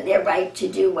support for their right to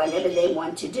do whatever they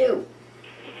want to do.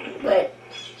 But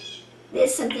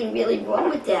there's something really wrong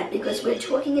with that, because we're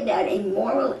talking about a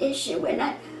moral issue. We're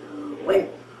not, what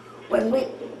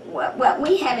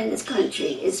we have in this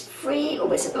country is free, or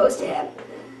we're supposed to have,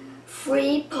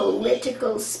 free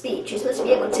political speech. You're supposed to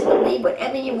be able to believe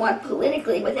whatever you want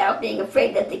politically without being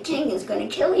afraid that the king is going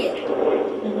to kill you.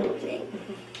 See?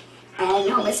 And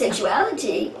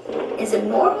homosexuality is a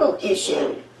moral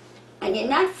issue. And you're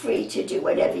not free to do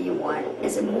whatever you want.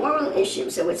 It's a moral issue,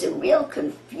 so it's a real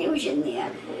confusion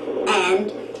there.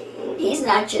 And he's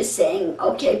not just saying,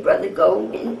 okay, brother,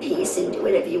 go in peace and do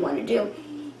whatever you want to do.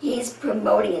 He's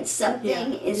promoting it.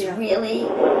 Something is really,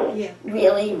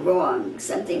 really wrong.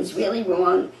 Something's really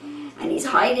wrong. And he's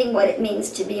hiding what it means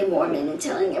to be a Mormon and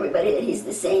telling everybody that he's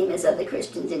the same as other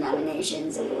Christian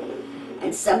denominations.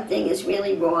 And something is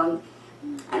really wrong.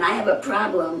 And I have a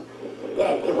problem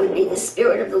that it would be the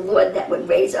Spirit of the Lord that would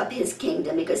raise up his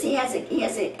kingdom, because he has an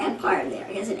empire there.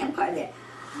 He has an empire there.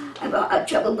 I have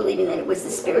trouble believing that it was the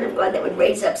Spirit of God that would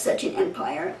raise up such an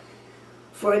empire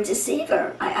for a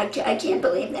deceiver. I can't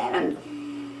believe that.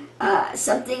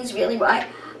 Something's really right.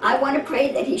 I want to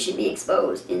pray that he should be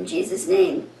exposed in Jesus'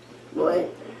 name, Lord.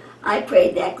 I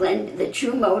pray that the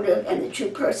true motive and the true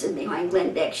person behind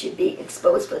Glenn Beck should be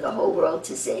exposed for the whole world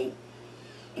to see.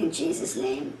 In Jesus'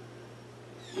 name.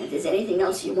 And if there's anything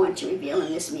else you want to reveal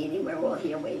in this meeting, we're all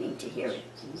here waiting to hear it.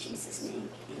 In Jesus' name,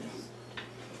 amen.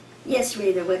 Yes,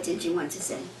 Rita, what did you want to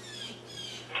say?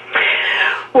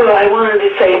 Well, I wanted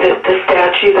to say that the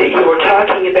statue that you were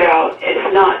talking about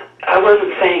is not, I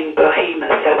wasn't saying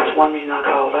behemoth, that's one reason I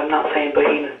called it, I'm not saying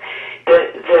behemoth.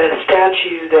 The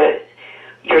statue that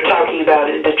you're talking about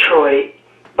in Detroit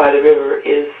by the river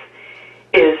is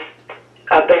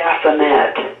a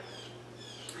Baphomet.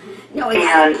 No,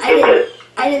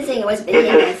 I didn't think it was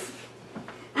behemoth.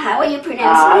 How are you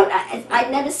pronouncing it? I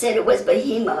never said it was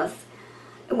behemoth.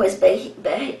 It was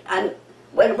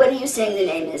what are you saying the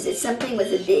name is? It's something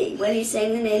with a B. What are you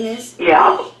saying the name is?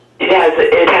 Yeah,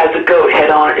 it has a goat head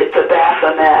on it. It's a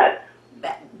Baphomet.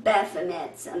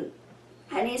 Baphomet.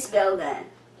 How do you spell that?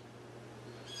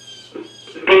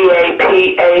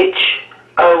 Baphomet.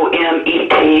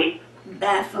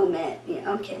 Baphomet.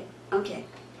 Yeah. Okay.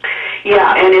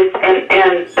 Yeah, and they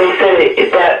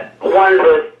said that one of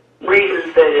the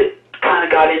reasons that it kind of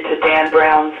got into Dan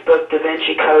Brown's book Da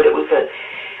Vinci Code,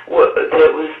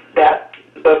 that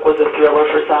book was a thriller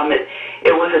for some. It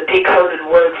was a decoded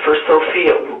word for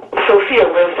Sophia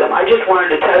wisdom. I just wanted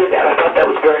to tell you that. I thought that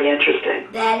was very interesting.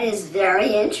 That is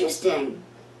very interesting.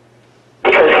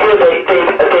 Because here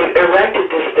they've erected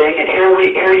this thing, and here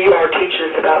you are teaching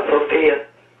us about Sophia.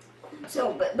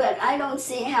 So, but I don't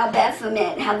see how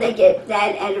Baphomet, how they get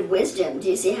that out of wisdom. Do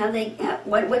you see how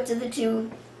what do the two,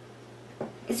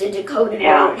 it's a decoded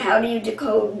word. How do you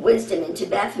decode wisdom into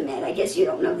Baphomet? I guess you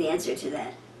don't know the answer to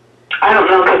that. I don't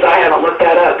know, because I haven't looked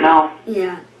that up, no.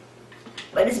 Yeah.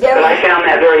 But it's But I very, found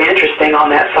that very interesting on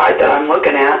that site that I'm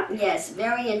looking at. yes,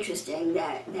 very interesting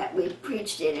that we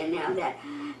preached it, and now that,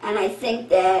 and I think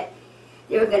that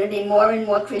there are going to be more and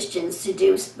more Christians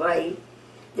seduced by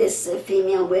this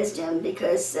female wisdom,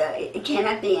 because it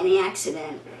cannot be any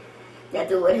accident that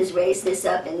the Lord has raised this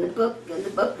up. And the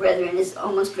book, Brethren, is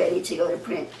almost ready to go to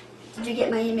print. Did you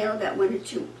get my email about 1 or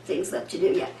 2 things left to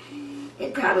do? Yeah.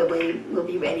 It probably will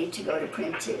be ready to go to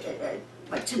print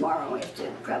like tomorrow. After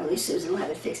probably Susan will have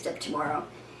it fixed up tomorrow,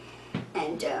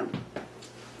 and then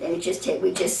we just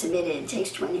submit it. It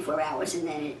takes 24 hours, and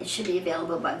then it should be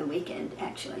available by the weekend.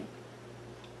 Actually,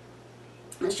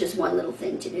 that's just one little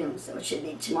thing to do. So it should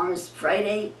be tomorrow's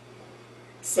Friday,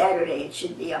 Saturday. It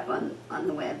should be up on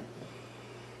the web.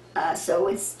 So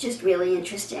it's just really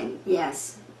interesting.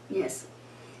 Yes, yes.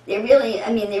 There really,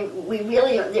 I mean, there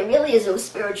really is a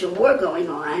spiritual war going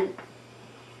on,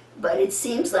 but it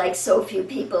seems like so few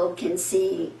people can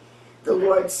see the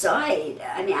Lord's side.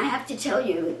 I mean, I have to tell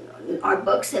you, our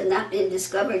books have not been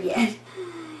discovered yet.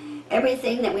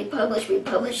 Everything that we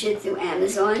publish it through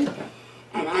Amazon,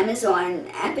 and Amazon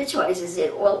advertises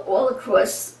it all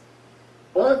across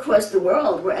the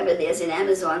world, wherever there's an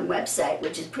Amazon website,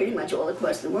 which is pretty much all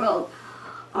across the world.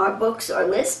 Our books are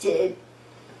listed.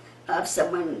 If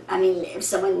someone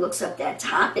looks up that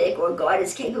topic, or God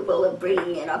is capable of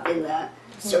bringing it up in the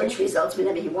search results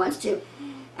whenever he wants to,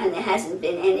 and there hasn't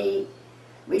been any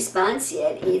response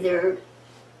yet, either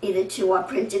to our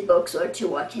printed books or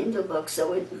to our Kindle books,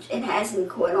 so it hasn't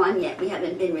caught on yet. We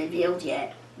haven't been revealed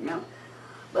yet, you know.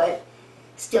 But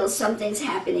still, something's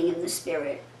happening in the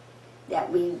spirit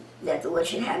that the Lord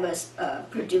should have us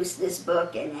produce this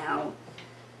book, and now.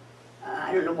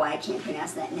 I don't know why I can't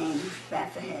pronounce that name,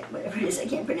 Baphomet, whatever it is, I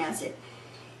can't pronounce it,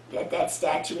 that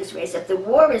statue is raised up. The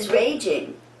war is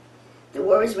raging. The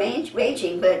war is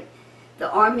raging, but the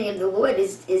army of the Lord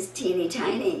is teeny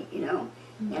tiny, you know.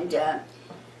 And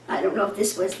I don't know if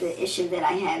this was the issue that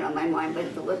I had on my mind,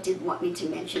 but the Lord did want me to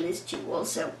mention this to you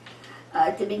also.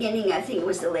 At the beginning, I think it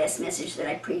was the last message that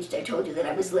I preached, I told you that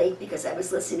I was late because I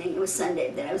was listening, it was Sunday,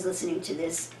 that I was listening to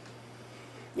this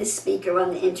speaker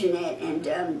on the internet,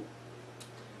 and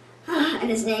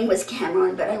his name was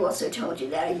Cameron, but I also told you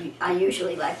that I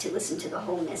usually like to listen to the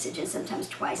whole message, and sometimes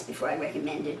twice before I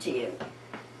recommend it to you.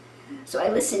 So I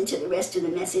listened to the rest of the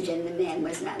message, and the man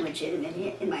was not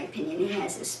legitimate. In my opinion, he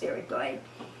has a spirit guide.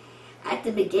 At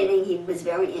the beginning, he was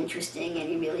very interesting, and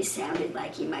he really sounded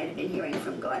like he might have been hearing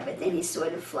from God, but then he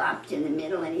sort of flopped in the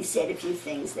middle, and he said a few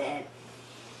things that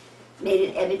made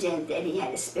it evident that he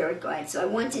had a spirit guide. So I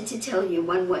wanted to tell you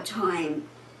one more time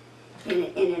in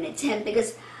an attempt,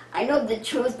 because I know the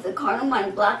truth, the carnal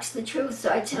mind blocks the truth, so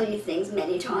I tell you things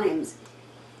many times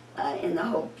in the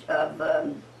hope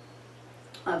of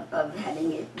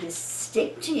having this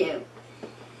stick to you,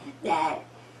 that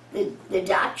the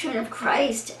doctrine of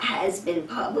Christ has been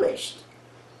published.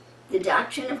 The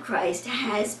doctrine of Christ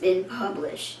has been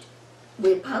published.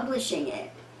 We're publishing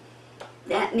it.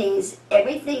 That means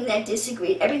everything that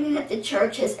the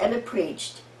church has ever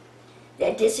preached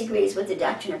that disagrees with the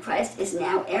doctrine of Christ is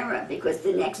now error, because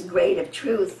the next grade of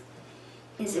truth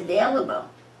is available.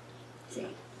 See?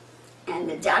 And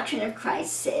the doctrine of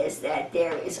Christ says that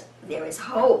there is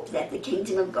hope, that the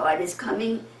kingdom of God is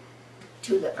coming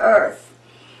to the earth.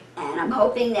 And I'm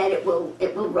hoping that it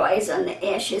will rise on the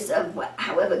ashes of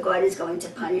however God is going to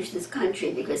punish this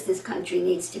country, because this country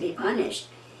needs to be punished.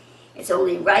 It's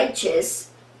only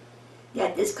righteous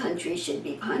that this country should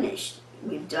be punished.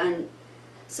 We've done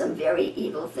some very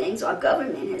evil things. Our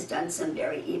government has done some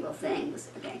very evil things,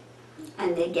 okay?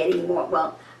 And they're getting more,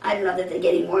 well, I don't know that they're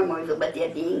getting more and more evil, but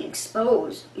they're being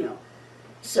exposed, you know.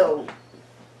 So,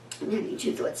 I'm having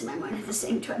 2 thoughts in my mind at the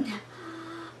same time now.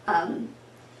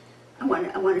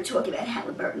 I want to talk about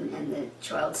Halliburton and the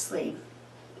child slave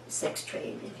sex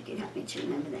trade, if you can help me to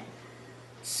remember that.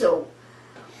 So,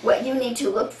 what you need to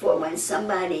look for when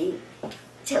somebody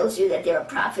tells you that they're a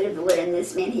prophet of the Lord, and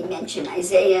this man, he mentioned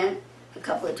Isaiah a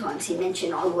couple of times. He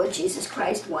mentioned our Lord Jesus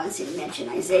Christ once. He mentioned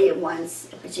Isaiah once,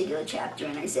 a particular chapter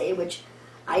in Isaiah, which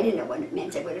I didn't know what it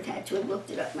meant. I would have had to have looked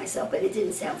it up myself, but it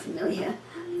didn't sound familiar.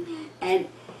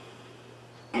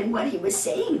 And what he was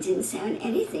saying didn't sound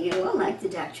anything at all like the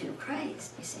doctrine of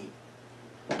Christ, you see.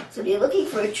 So if you're looking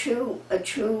for a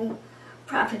true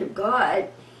prophet of God,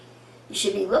 you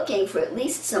should be looking for at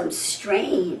least some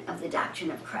strain of the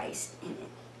doctrine of Christ in it.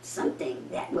 Something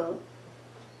that will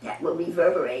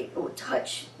reverberate or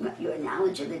touch what your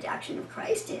knowledge of the doctrine of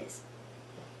Christ is.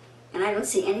 And I don't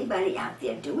see anybody out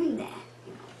there doing that.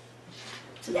 You know.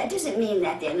 So that doesn't mean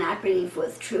that they're not bringing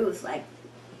forth truth, like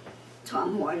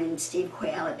Tom Horn and Steve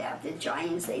Quayle about the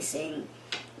giants they sing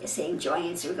They're saying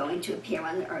giants are going to appear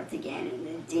on the earth again, and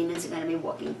the demons are going to be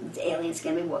walking, the aliens are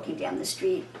going to be walking down the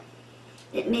street.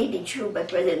 It may be true, but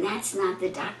brother, that's not the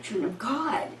doctrine of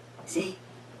God. See?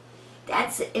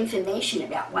 That's the information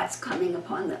about what's coming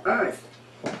upon the earth.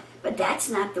 But that's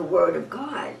not the word of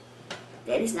God.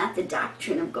 That is not the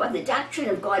doctrine of God. The doctrine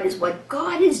of God is what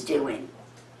God is doing.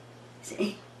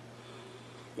 See?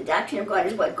 The doctrine of God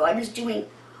is what God is doing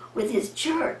with his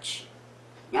church.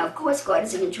 Now, of course, God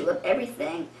is in control of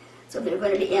everything. So if there are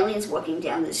going to be aliens walking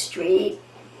down the street,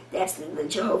 that's the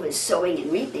Jehovah's sowing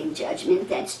and reaping judgment.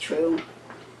 That's true.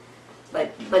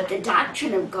 But the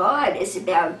doctrine of God is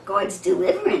about God's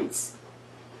deliverance.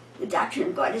 The doctrine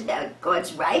of God is about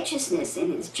God's righteousness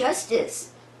and his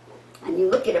justice. And you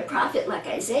look at a prophet like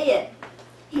Isaiah,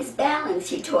 he's balanced.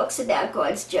 He talks about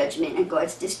God's judgment and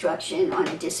God's destruction on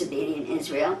a disobedient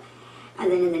Israel.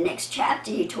 And then in the next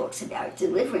chapter, he talks about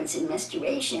deliverance and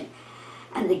restoration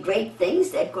and the great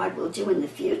things that God will do in the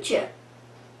future.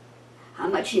 How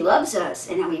much he loves us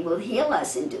and how he will heal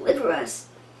us and deliver us.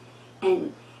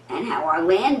 And how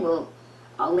we will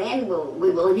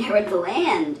inherit the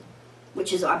land,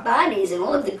 which is our bodies, and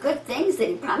all of the good things that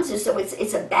he promises. So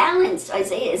it's a balance.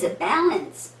 Isaiah is a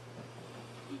balance.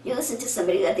 You listen to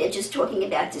somebody that they're just talking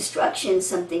about destruction,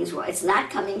 something's wrong. It's not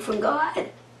coming from God.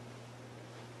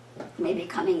 Maybe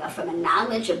coming from a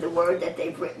knowledge of the word that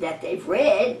they've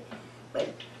read, but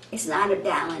it's not a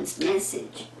balanced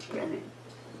message, brethren.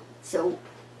 So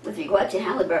with regard to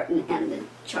Halliburton and the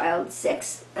child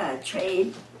sex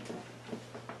trade,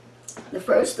 the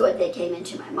first thought that came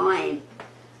into my mind,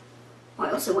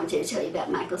 I also wanted to tell you about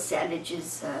Michael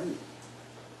Savage's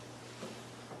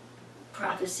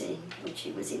prophecy, which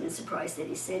he was even surprised that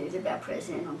he said it about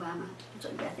President Obama. I'll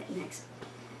talk about that next.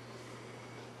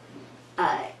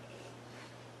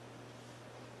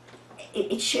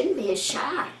 It shouldn't be a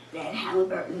shock that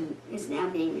Halliburton is now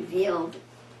being revealed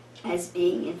as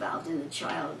being involved in the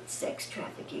child sex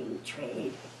trafficking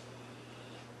trade.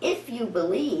 If you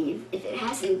believe, if it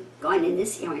hasn't gone in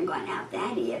this ear and gone out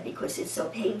that ear because it's so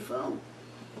painful,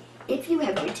 if you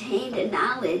have retained a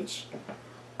knowledge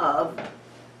of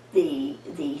the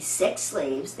sex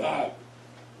slaves that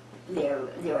there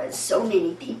are so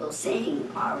many people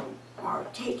saying are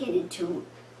taken into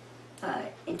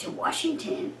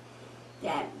Washington,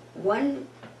 that one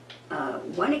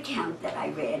account that I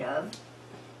read of,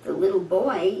 the little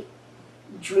boy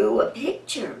drew a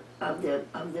picture of the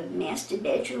master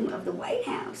bedroom of the White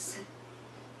House.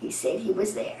 He said he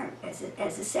was there as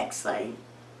a sex slave.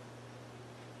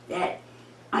 That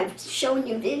I've shown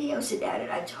you videos about it.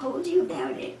 I told you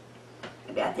about it,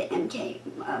 about the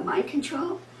MK mind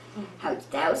control, how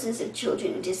thousands of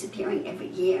children are disappearing every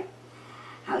year,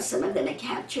 how some of them are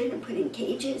captured and put in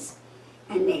cages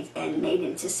and made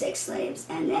into sex slaves,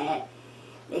 and that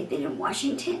they've been in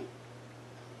Washington.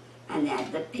 And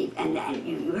that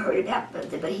you heard about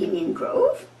the Bohemian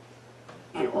Grove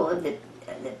and all of the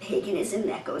paganism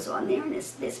that goes on there, and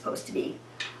there's supposed to be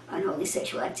unholy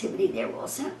sexual activity there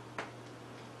also.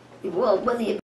 Well, the